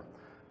core.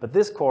 But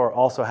this core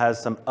also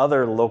has some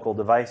other local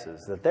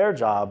devices that their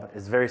job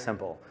is very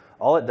simple.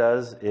 All it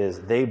does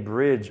is they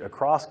bridge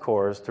across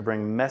cores to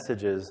bring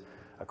messages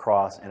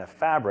across in a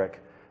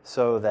fabric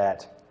so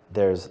that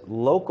there's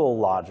local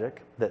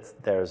logic,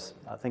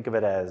 think of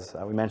it as,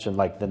 we mentioned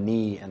like the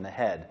knee and the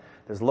head.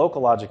 There's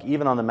local logic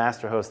even on the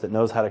master host that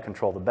knows how to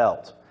control the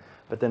belt.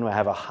 But then we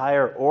have a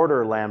higher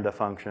order Lambda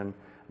function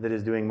that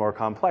is doing more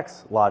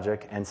complex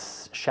logic and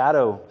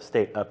shadow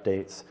state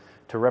updates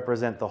to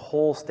represent the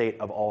whole state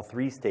of all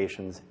three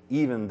stations,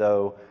 even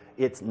though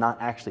it's not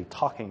actually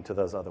talking to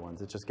those other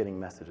ones. It's just getting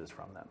messages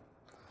from them.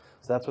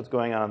 So that's what's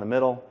going on in the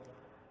middle.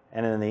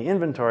 And in the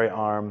inventory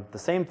arm, the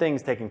same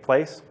thing's taking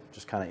place,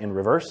 just kind of in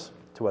reverse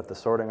to what the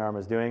sorting arm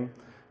is doing.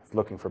 It's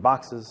looking for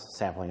boxes,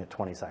 sampling at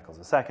 20 cycles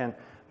a second,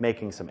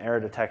 making some error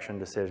detection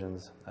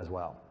decisions as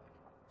well.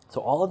 So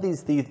all of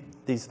these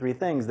three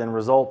things then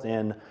result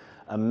in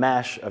a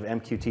mesh of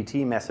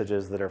MQTT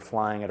messages that are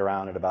flying it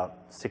around at about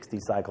 60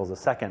 cycles a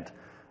second,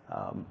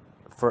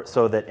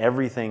 so that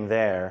everything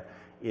there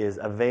is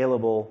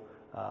available.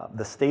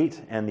 The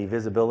state and the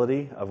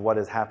visibility of what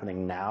is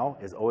happening now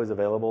is always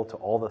available to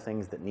all the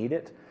things that need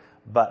it,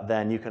 but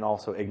then you can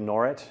also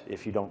ignore it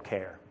if you don't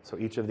care. So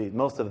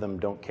most of them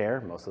don't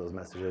care. Most of those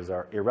messages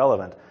are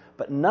irrelevant,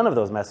 but none of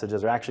those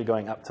messages are actually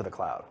going up to the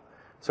cloud.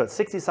 So at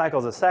 60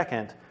 cycles a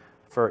second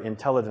for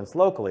intelligence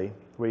locally,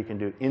 where you can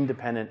do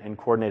independent and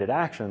coordinated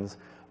actions,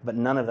 but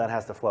none of that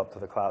has to flow up to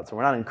the cloud. So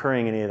we're not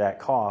incurring any of that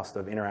cost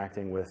of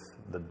interacting with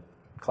the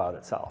cloud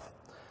itself.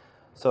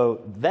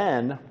 So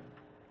then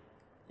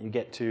you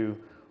get to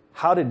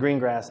how did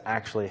Greengrass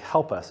actually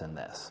help us in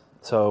this?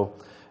 So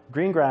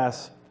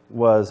Greengrass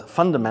was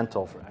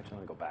fundamental for, actually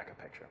let me go back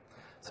a picture.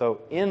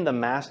 So in the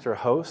master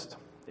host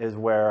is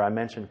where I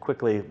mentioned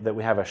quickly that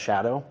we have a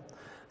shadow.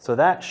 So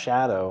that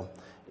shadow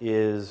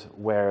is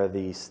where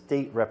the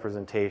state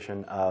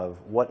representation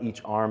of what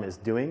each arm is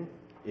doing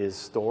is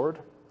stored.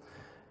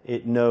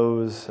 It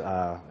knows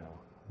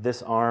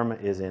this arm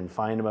is in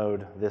find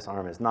mode, this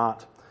arm is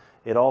not.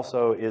 It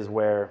also is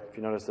where, if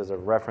you notice there's a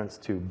reference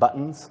to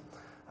buttons,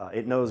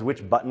 it knows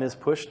which button is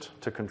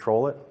pushed to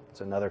control it.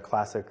 It's another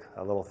classic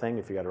little thing.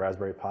 If you got a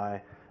Raspberry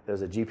Pi,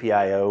 there's a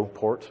GPIO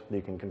port that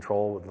you can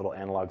control with little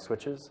analog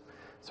switches.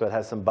 So it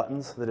has some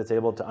buttons that it's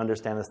able to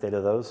understand the state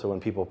of those. So when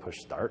people push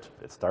start,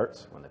 it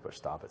starts. When they push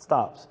stop, it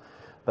stops.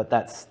 But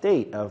that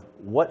state of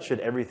what should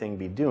everything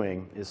be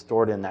doing is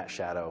stored in that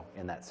shadow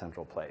in that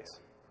central place.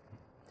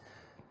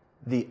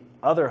 The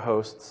other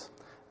hosts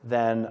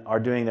then are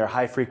doing their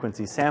high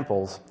frequency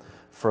samples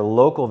for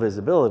local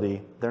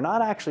visibility. They're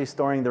not actually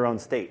storing their own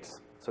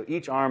states. So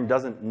each arm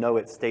doesn't know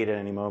its state at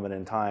any moment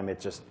in time. It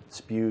just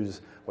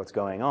spews what's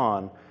going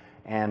on.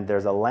 And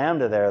there's a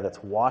Lambda there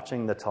that's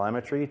watching the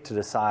telemetry to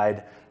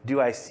decide,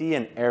 do I see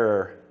an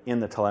error in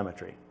the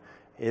telemetry?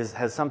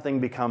 Has something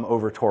become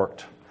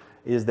over-torqued?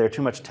 is there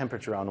too much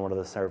temperature on one of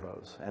the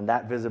servos? And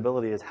that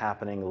visibility is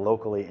happening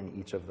locally in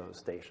each of those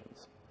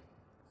stations.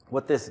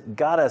 What this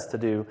got us to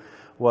do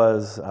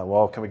was,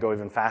 well, can we go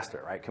even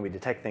faster, right? Can we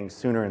detect things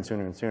sooner and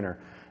sooner and sooner?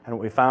 And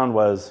what we found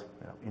was,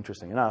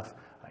 interesting enough,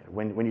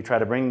 when you try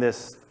to bring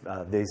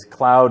these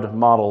cloud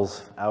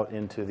models out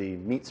into the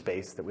meat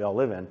space that we all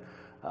live in,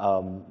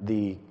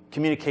 the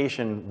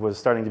communication was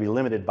starting to be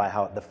limited by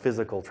how the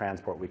physical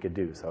transport we could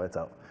do. So it's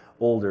an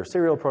older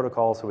serial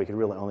protocol, so we could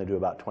really only do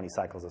about 20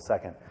 cycles a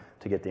second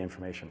to get the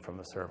information from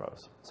the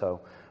servos.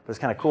 So it was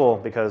kind of cool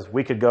because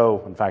we could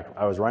go, in fact,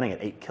 I was running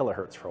at 8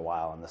 kilohertz for a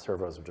while, and the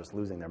servos were just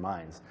losing their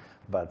minds.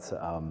 But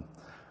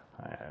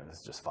it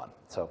was just fun.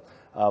 So,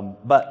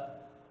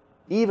 but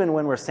even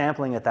when we're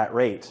sampling at that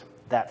rate,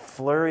 that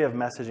flurry of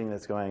messaging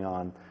that's going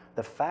on,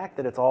 the fact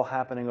that it's all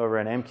happening over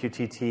an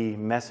MQTT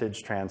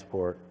message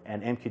transport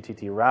and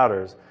MQTT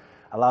routers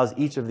allows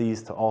each of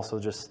these to also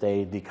just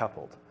stay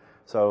decoupled.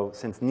 So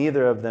since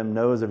neither of them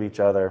knows of each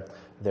other,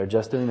 they're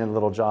just doing their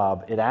little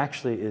job, it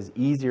actually is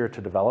easier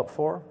to develop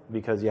for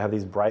because you have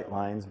these bright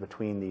lines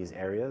between these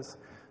areas.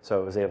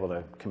 So it was able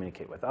to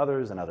communicate with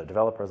others and other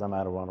developers I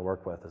might want to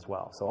work with as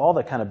well. So all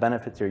the kind of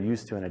benefits you're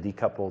used to in a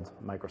decoupled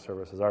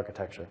microservices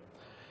architecture.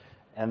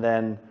 And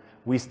then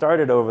we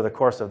started over the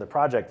course of the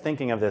project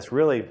thinking of this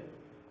really,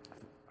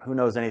 who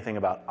knows anything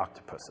about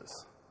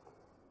octopuses?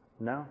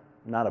 No?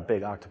 Not a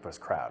big octopus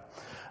crowd.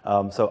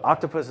 So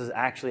octopuses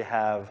actually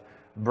have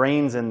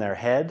brains in their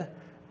head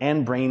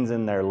and brains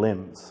in their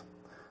limbs.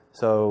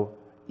 So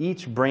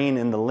each brain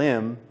in the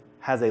limb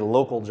has a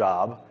local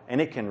job,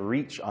 and it can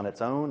reach on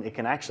its own. It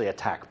can actually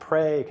attack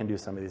prey. It can do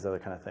some of these other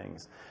kind of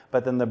things.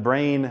 But then the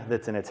brain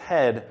that's in its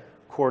head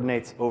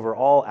coordinates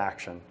overall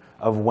action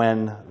of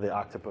when the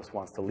octopus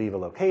wants to leave a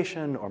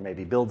location or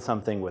maybe build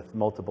something with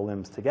multiple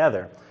limbs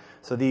together.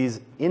 So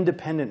these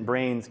independent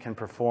brains can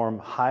perform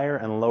higher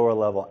and lower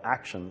level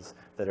actions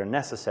that are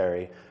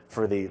necessary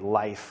for the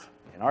life,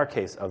 in our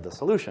case, of the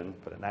solution,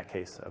 but in that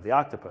case, of the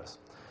octopus.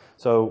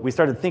 So we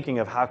started thinking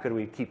of how could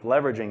we keep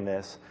leveraging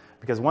this,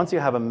 because once you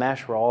have a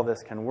mesh where all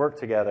this can work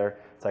together,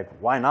 it's like,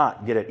 why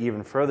not get it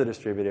even further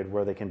distributed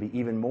where they can be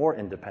even more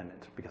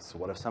independent? Because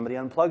what if somebody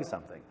unplugs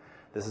something?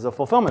 This is a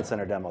fulfillment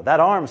center demo. That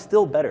arm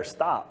still better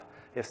stop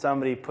if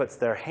somebody puts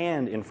their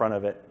hand in front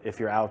of it if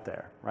you're out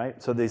there,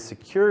 right? So the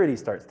security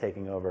starts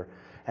taking over,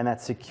 and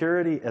that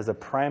security as a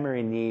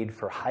primary need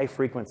for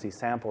high-frequency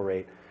sample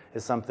rate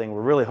is something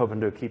we're really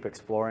hoping to keep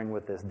exploring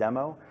with this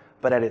demo.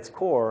 But at its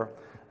core,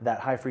 that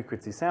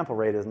high-frequency sample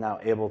rate is now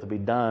able to be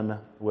done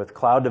with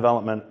cloud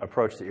development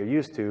approach that you're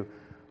used to,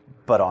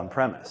 but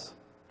on-premise.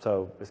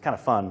 So it's kind of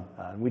fun.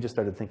 We just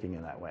started thinking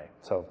in that way.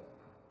 So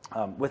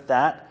with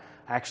that,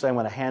 actually, I'm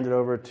going to hand it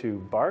over to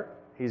Bart.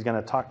 He's going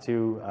to talk to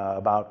you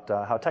about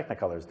how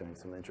Technicolor is doing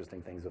some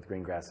interesting things with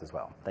Greengrass as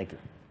well. Thank you.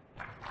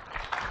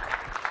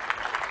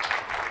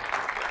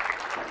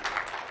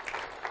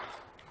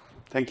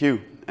 Thank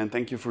you, and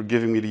thank you for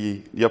giving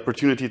me the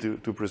opportunity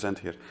to present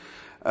here.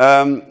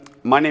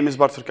 My name is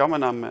Bart Verkam,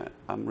 and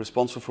I'm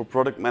responsible for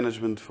product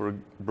management for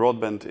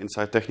broadband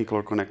inside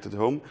Technicolor Connected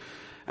Home.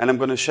 And I'm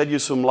going to shed you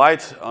some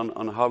light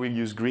on how we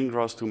use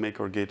Greengrass to make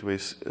our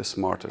gateways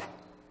smarter.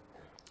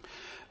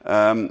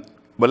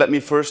 But let me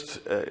first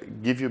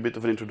give you a bit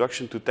of an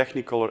introduction to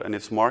Technicolor and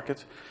its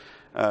market.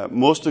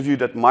 Most of you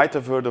that might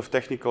have heard of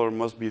Technicolor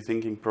must be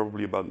thinking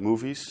probably about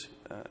movies.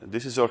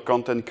 This is our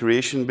content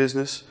creation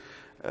business,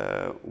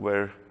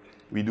 where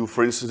we do,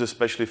 for instance, the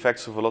special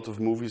effects of a lot of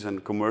movies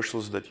and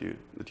commercials that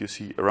you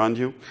see around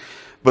you.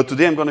 But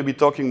today I'm going to be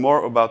talking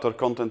more about our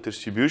content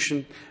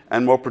distribution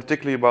and more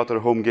particularly about our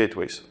home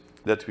gateways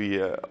that we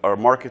are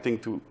marketing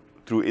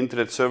through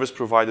internet service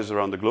providers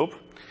around the globe.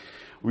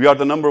 We are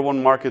the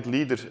 #1 market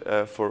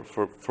leader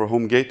for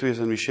home gateways,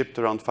 and we shipped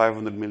around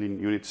 500 million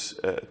units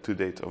to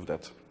date of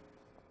that.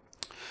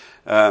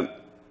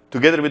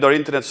 Together with our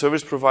internet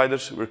service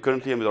providers, we're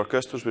currently, and with our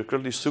customers, we're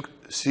currently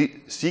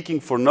seeking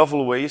for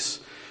novel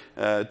ways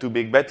to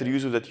make better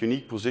use of that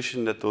unique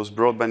position that those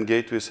broadband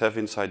gateways have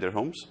inside their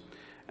homes.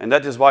 And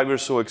that is why we're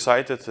so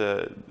excited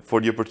for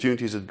the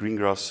opportunities that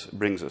Greengrass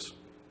brings us.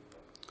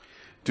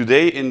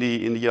 Today, in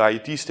the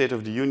IoT State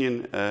of the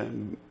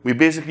Union, we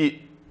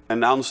basically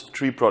announced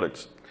 3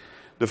 products.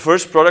 The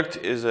first product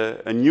is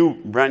a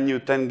brand new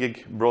 10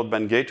 gig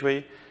broadband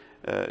gateway.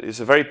 It's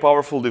a very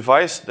powerful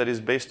device that is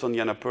based on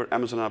the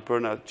Amazon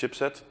Annapurna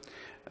chipset.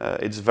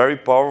 It's very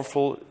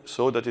powerful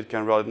so that it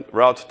can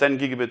route 10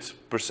 gigabits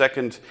per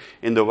second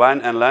in the WAN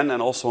and LAN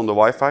and also on the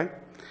Wi-Fi.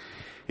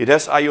 It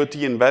has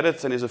IoT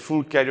embedded and is a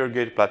full carrier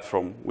gate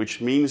platform,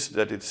 which means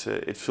that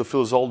it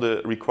fulfills all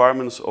the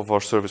requirements of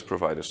our service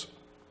providers.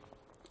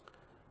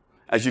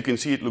 As you can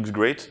see, it looks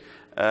great.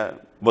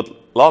 But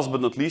last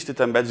but not least, it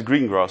embeds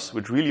Greengrass,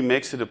 which really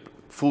makes it a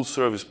full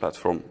service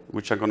platform,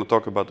 which I'm going to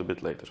talk about a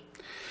bit later.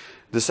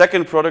 The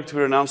second product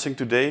we're announcing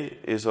today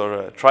is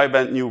our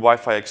tri-band new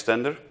Wi-Fi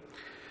extender.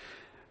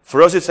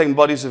 For us, it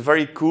embodies a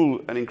very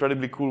cool and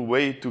incredibly cool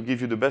way to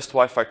give you the best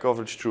Wi-Fi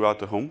coverage throughout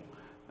the home.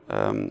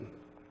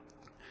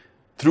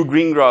 Through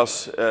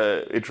Greengrass,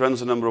 it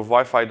runs a number of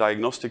Wi-Fi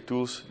diagnostic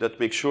tools that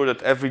make sure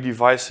that every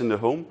device in the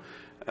home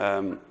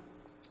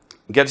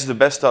gets the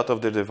best out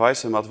of their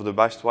device and out of the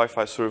best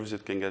Wi-Fi service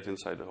it can get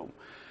inside the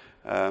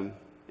home.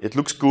 It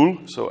looks cool,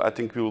 so I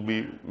think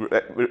we're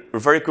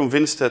very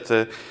convinced that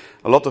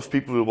a lot of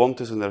people will want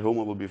this in their home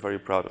and will be very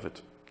proud of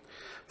it.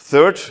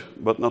 Third,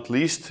 but not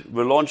least,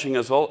 we're launching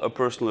as well a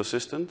personal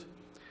assistant.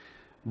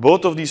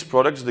 Both of these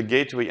products, the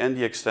gateway and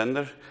the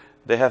extender,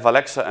 they have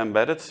Alexa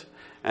embedded,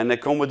 and they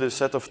come with a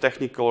set of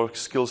technical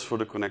skills for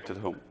the connected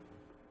home.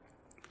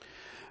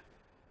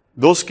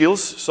 Those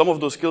skills, some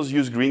of those skills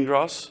use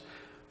Greengrass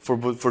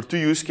for two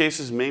use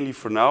cases, mainly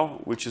for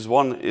now, which is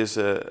one is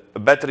a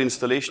better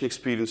installation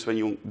experience when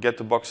you get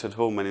the box at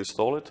home and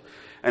install it.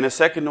 And the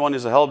second one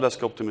is a help desk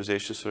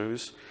optimization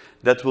service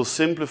that will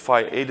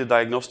simplify A, the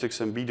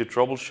diagnostics, and B, the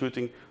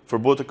troubleshooting for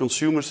both the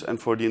consumers and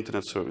for the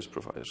internet service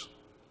providers.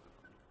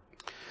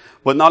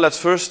 But now let's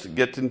first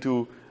get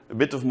into a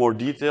bit of more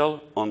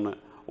detail on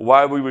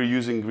why we were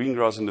using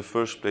Greengrass in the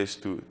first place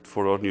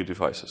for our new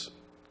devices.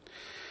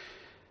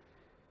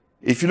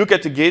 If you look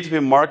at the gateway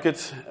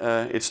market,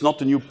 it's not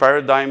a new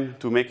paradigm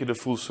to make it a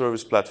full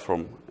service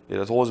platform. It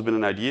has always been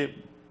an idea,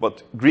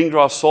 but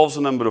Greengrass solves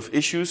a number of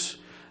issues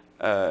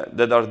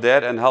that are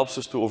there and helps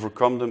us to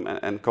overcome them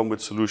and come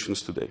with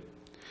solutions today.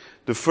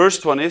 The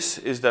first one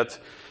is that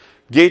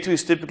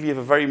gateways typically have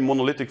a very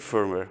monolithic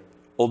firmware.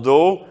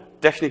 Although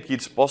technically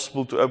it's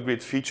possible to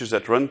upgrade features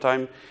at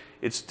runtime,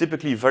 it's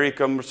typically very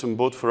cumbersome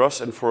both for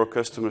us and for our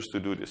customers to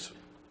do this.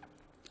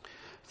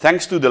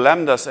 Thanks to the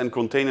lambdas and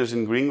containers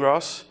in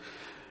Greengrass,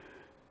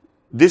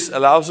 this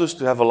allows us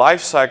to have a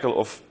life cycle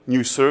of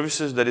new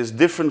services that is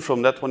different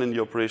from that one in the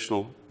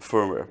operational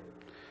firmware.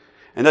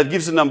 And that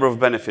gives a number of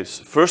benefits.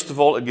 First of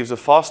all, it gives a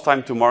fast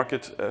time to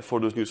market for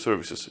those new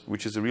services,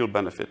 which is a real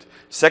benefit.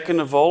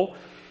 Second of all,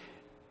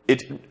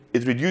 it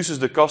reduces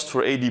the cost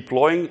for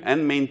deploying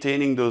and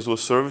maintaining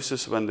those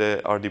services when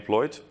they are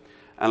deployed.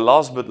 And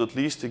last but not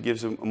least, it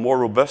gives a more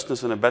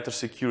robustness and a better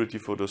security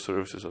for those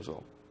services as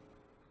well.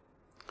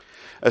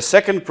 A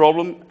second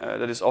problem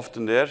that is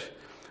often there,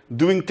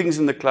 doing things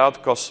in the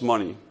cloud costs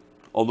money.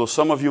 Although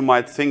some of you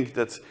might think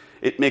that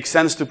it makes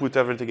sense to put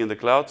everything in the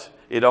cloud,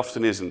 it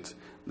often isn't.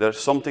 There are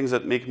some things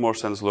that make more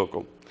sense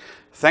local.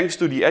 Thanks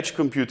to the edge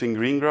computing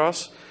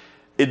Greengrass,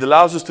 it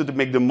allows us to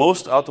make the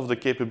most out of the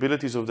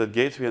capabilities of that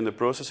gateway and the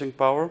processing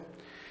power.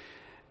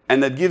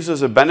 And that gives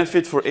us a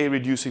benefit for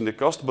reducing the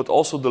cost, but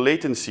also the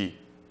latency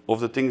of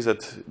the things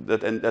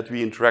that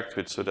we interact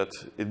with, so that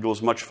it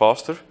goes much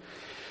faster.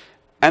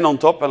 And on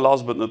top, and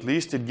last but not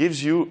least, it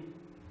gives you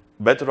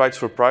better rights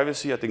for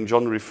privacy. I think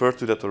John referred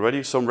to that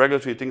already. Some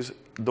regulatory things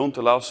don't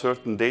allow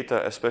certain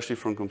data, especially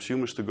from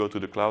consumers, to go to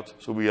the cloud,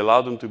 so we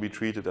allow them to be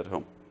treated at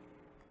home.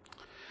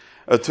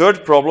 A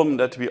third problem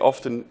that we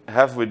often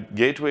have with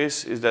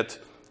gateways is that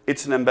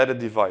it's an embedded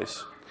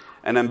device.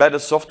 And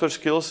embedded software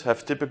skills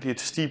have typically a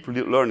steep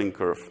learning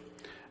curve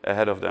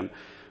ahead of them,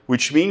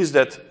 which means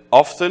that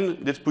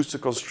often this puts a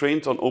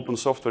constraint on open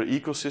software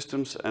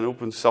ecosystems and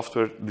open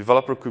software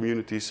developer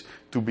communities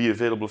to be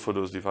available for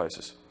those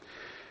devices.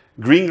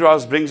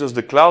 Greengrass brings us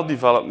the cloud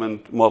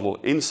development model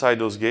inside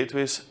those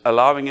gateways,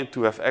 allowing it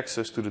to have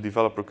access to the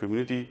developer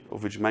community,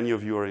 of which many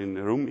of you are in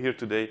the room here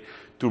today,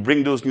 to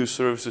bring those new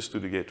services to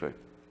the gateway.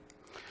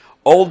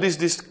 All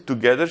this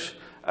together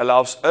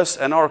allows us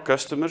and our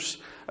customers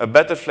a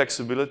better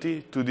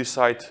flexibility to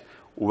decide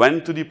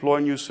when to deploy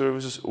new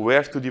services,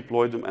 where to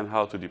deploy them, and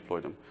how to deploy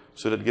them.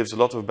 So that gives a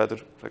lot of better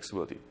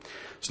flexibility.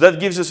 So that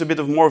gives us a bit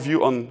of more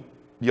view on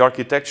the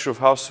architecture of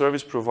how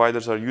service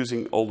providers are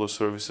using all those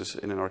services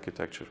in an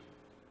architecture.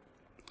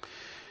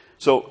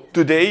 So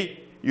today,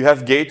 you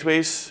have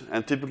gateways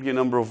and typically a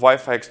number of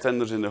Wi-Fi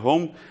extenders in the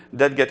home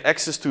that get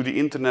access to the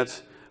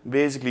internet,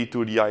 basically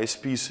to the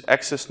ISP's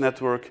access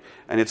network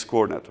and its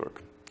core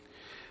network.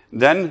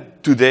 Then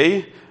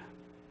today,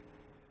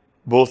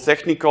 both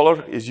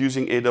Technicolor is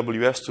using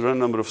AWS to run a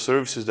number of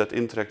services that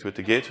interact with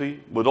the gateway,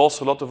 but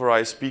also a lot of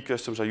our ISP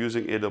customers are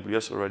using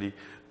AWS already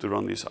to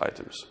run these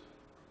items.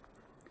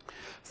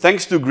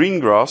 Thanks to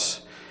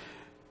Greengrass,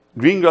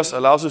 Greengrass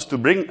allows us to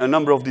bring a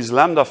number of these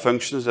Lambda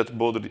functions that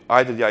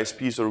either the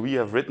ISPs or we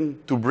have written,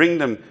 to bring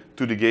them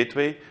to the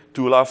gateway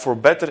to allow for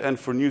better and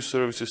for new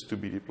services to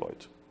be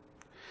deployed.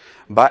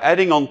 By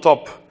adding on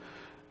top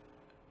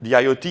the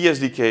IoT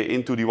SDK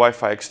into the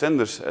Wi-Fi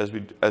extenders,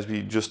 as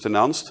we just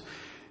announced,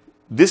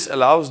 this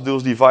allows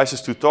those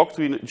devices to talk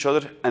to each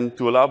other and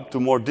to allow to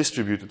more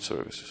distributed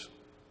services.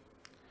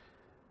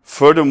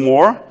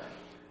 Furthermore,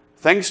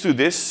 thanks to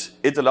this,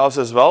 it allows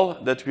as well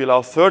that we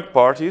allow third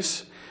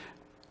parties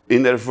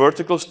in their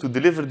verticals to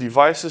deliver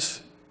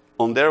devices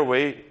on their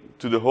way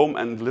to the home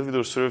and deliver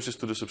those services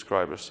to the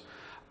subscribers.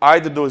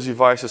 Either those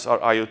devices are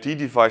IoT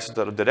devices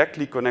that are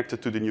directly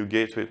connected to the new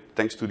gateway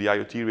thanks to the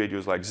IoT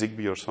radios like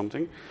Zigbee or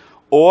something,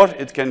 or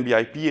it can be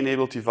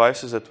IP-enabled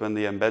devices that when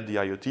they embed the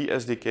IoT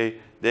SDK,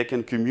 they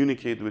can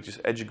communicate with this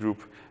edge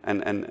group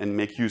and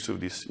make use of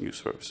these new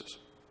services.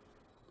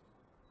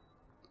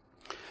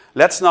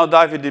 Let's now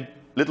dive a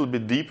little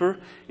bit deeper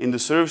in the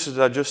services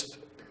that I just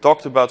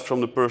talked about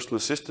from the personal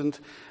assistant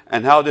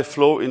and how they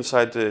flow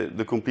inside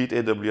the complete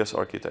AWS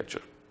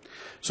architecture.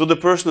 So the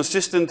personal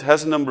assistant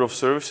has a number of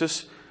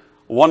services.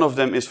 One of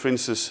them is, for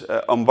instance,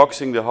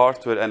 unboxing the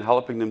hardware and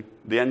helping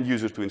the end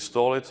user to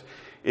install it.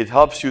 It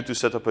helps you to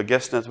set up a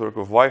guest network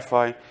of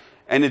Wi-Fi,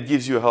 and it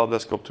gives you a help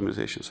desk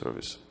optimization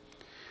service.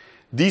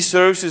 These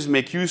services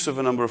make use of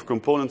a number of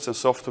components and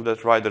software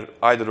that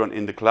either run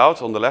in the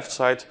cloud on the left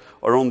side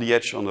or on the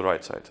edge on the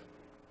right side.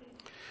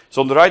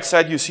 So on the right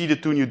side, you see the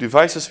two new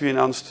devices we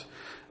announced,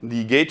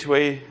 the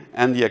gateway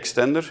and the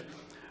extender.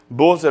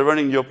 Both are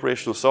running the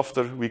operational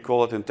software. We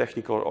call it in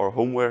technical or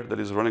homeware that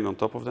is running on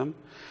top of them.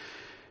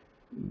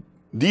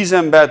 These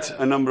embed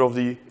a number of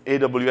the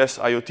AWS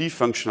IoT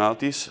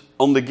functionalities.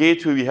 On the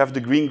gateway, we have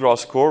the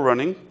Greengrass core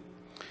running,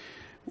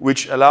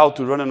 which allow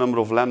to run a number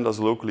of Lambdas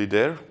locally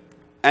there.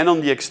 And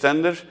on the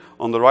extender,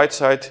 on the right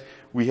side,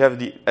 we have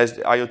the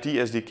IoT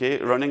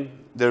SDK running.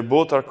 They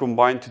both are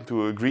combined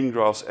into a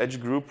Greengrass edge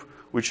group,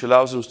 which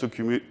allows us to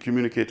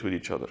communicate with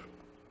each other.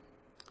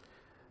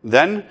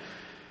 Then,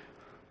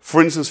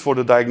 for instance, for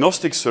the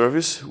diagnostic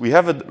service, we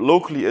have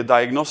locally a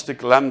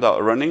diagnostic Lambda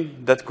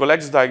running that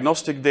collects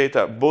diagnostic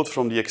data both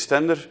from the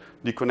extender,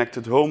 the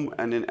connected home,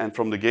 and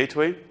from the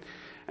gateway.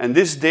 And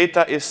this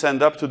data is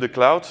sent up to the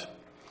cloud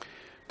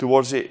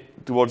towards the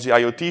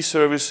IoT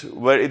service,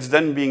 where it's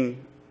then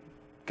being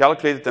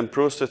calculated and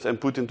processed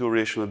and put into a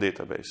relational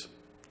database.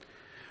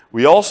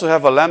 We also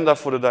have a Lambda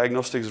for the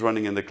diagnostics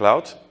running in the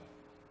cloud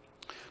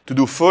to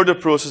do further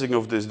processing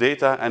of this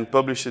data and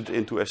publish it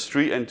into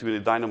S3 and to the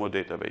Dynamo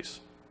database.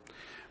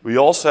 We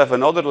also have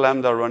another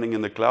Lambda running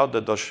in the cloud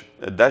that does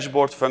a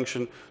dashboard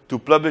function to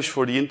publish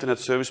for the internet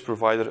service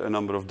provider a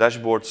number of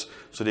dashboards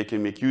so they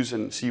can make use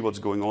and see what's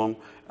going on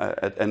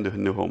in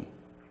the home.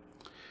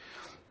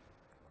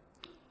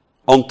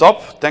 On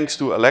top, thanks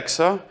to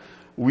Alexa,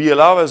 we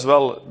allow as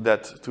well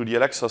that through the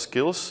Alexa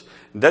skills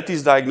that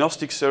these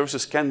diagnostic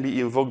services can be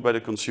invoked by the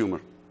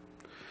consumer.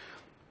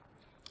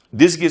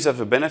 This gives us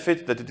a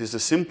benefit that it is a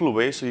simple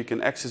way so you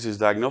can access his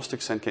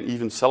diagnostics and can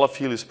even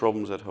self-heal his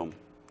problems at home.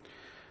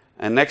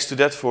 And next to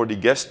that, for the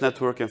guest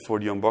network and for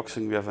the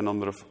unboxing, we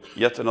have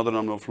yet another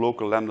number of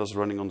local Lambdas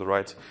running on the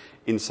right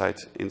inside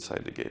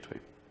the gateway.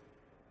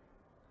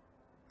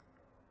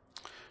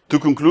 To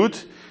conclude,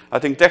 I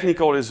think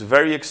Technicolor is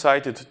very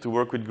excited to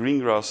work with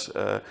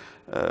Greengrass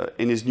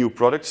in his new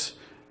products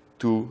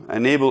to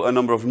enable a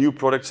number of new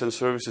products and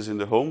services in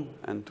the home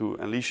and to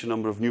unleash a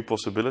number of new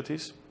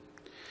possibilities.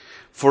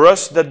 For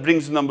us, that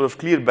brings a number of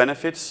clear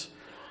benefits: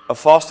 a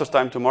faster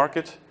time to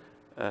market,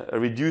 a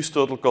reduced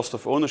total cost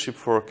of ownership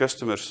for our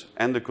customers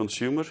and the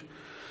consumer,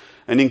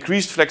 an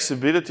increased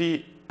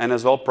flexibility, and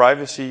as well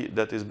privacy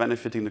that is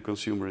benefiting the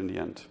consumer in the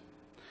end.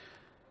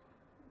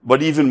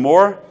 But even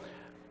more,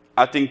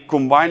 I think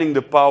combining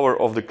the power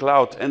of the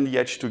cloud and the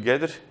edge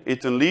together,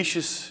 it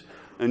unleashes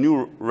a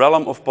new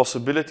realm of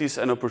possibilities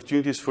and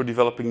opportunities for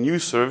developing new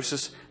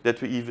services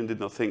that we even did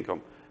not think of.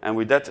 And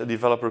with that, a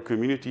developer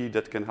community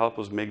that can help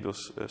us make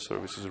those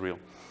services real.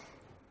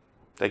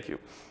 Thank you.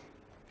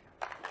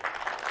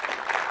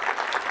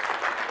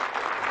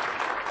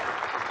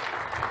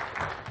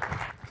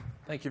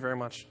 Thank you very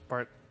much,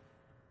 Bart.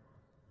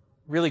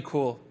 Really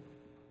cool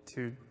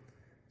to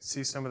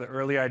see some of the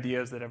early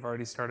ideas that have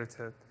already started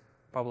to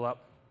bubble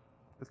up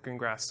with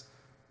Greengrass.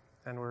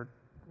 And we're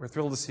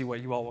thrilled to see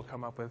what you all will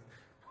come up with.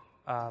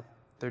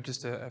 There are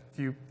just a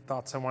few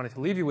thoughts I wanted to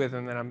leave you with,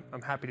 and then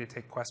I'm happy to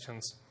take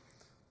questions.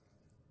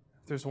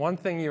 If there's one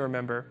thing you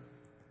remember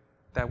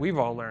that we've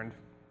learned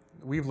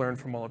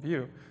from all of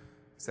you,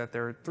 is that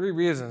there are 3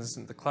 reasons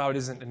the cloud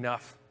isn't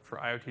enough for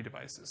IoT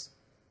devices.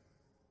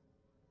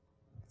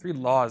 3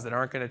 laws that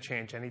aren't going to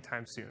change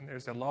anytime soon.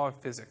 There's a law of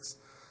physics,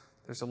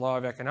 there's a law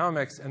of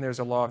economics, and there's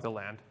a law of the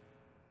land.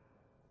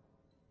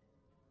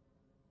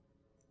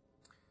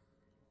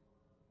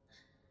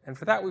 And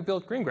for that, we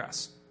built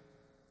Greengrass,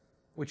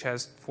 which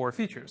has 4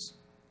 features.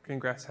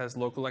 Greengrass has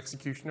local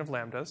execution of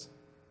Lambdas,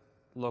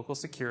 local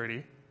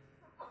security,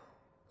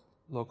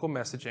 local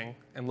messaging,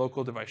 and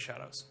local device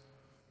shadows.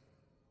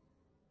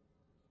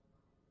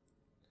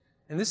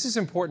 And this is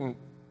important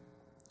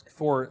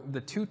for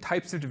the 2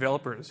 types of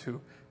developers who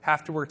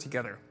have to work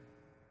together.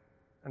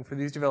 And for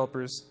these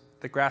developers,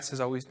 the grass has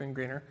always been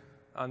greener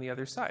on the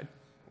other side,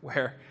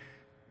 where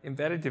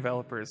embedded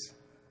developers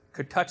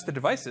could touch the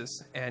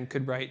devices and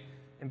could write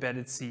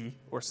embedded C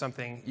or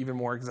something even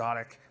more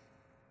exotic,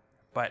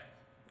 but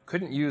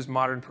couldn't use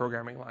modern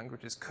programming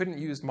languages, couldn't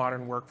use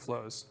modern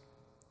workflows,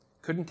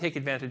 couldn't take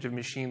advantage of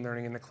machine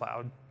learning in the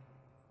cloud.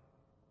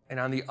 And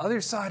on the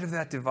other side of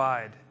that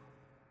divide,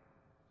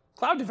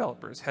 cloud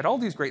developers had all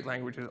these great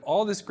languages,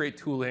 all this great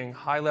tooling,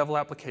 high-level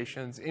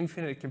applications,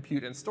 infinite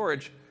compute and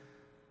storage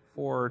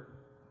for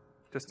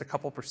just a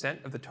couple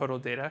 % of the total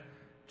data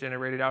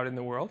generated out in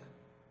the world.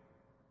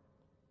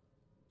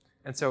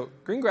 And so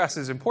Greengrass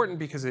is important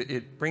because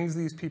it brings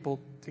these people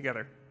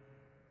together.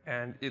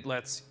 And it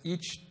lets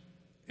each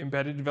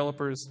embedded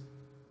developers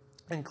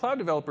and cloud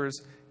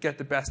developers get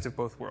the best of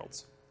both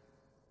worlds.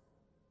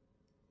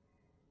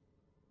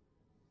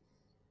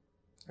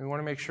 And we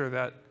want to make sure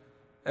that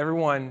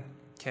everyone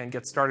can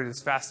get started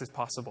as fast as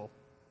possible.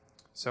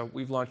 So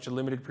we've launched a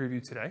limited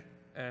preview today,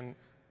 and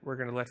we're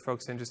going to let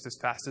folks in just as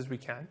fast as we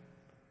can.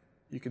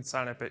 You can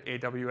sign up at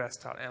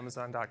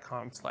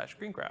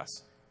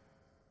aws.amazon.com/greengrass.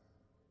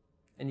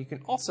 And you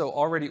can also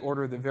already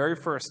order the very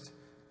first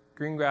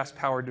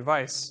Greengrass-powered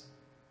device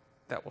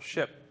that will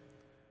ship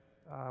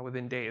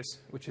within days,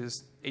 which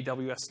is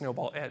AWS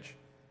Snowball Edge.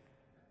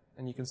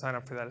 And you can sign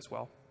up for that as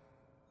well.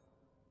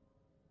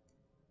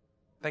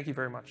 Thank you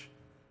very much.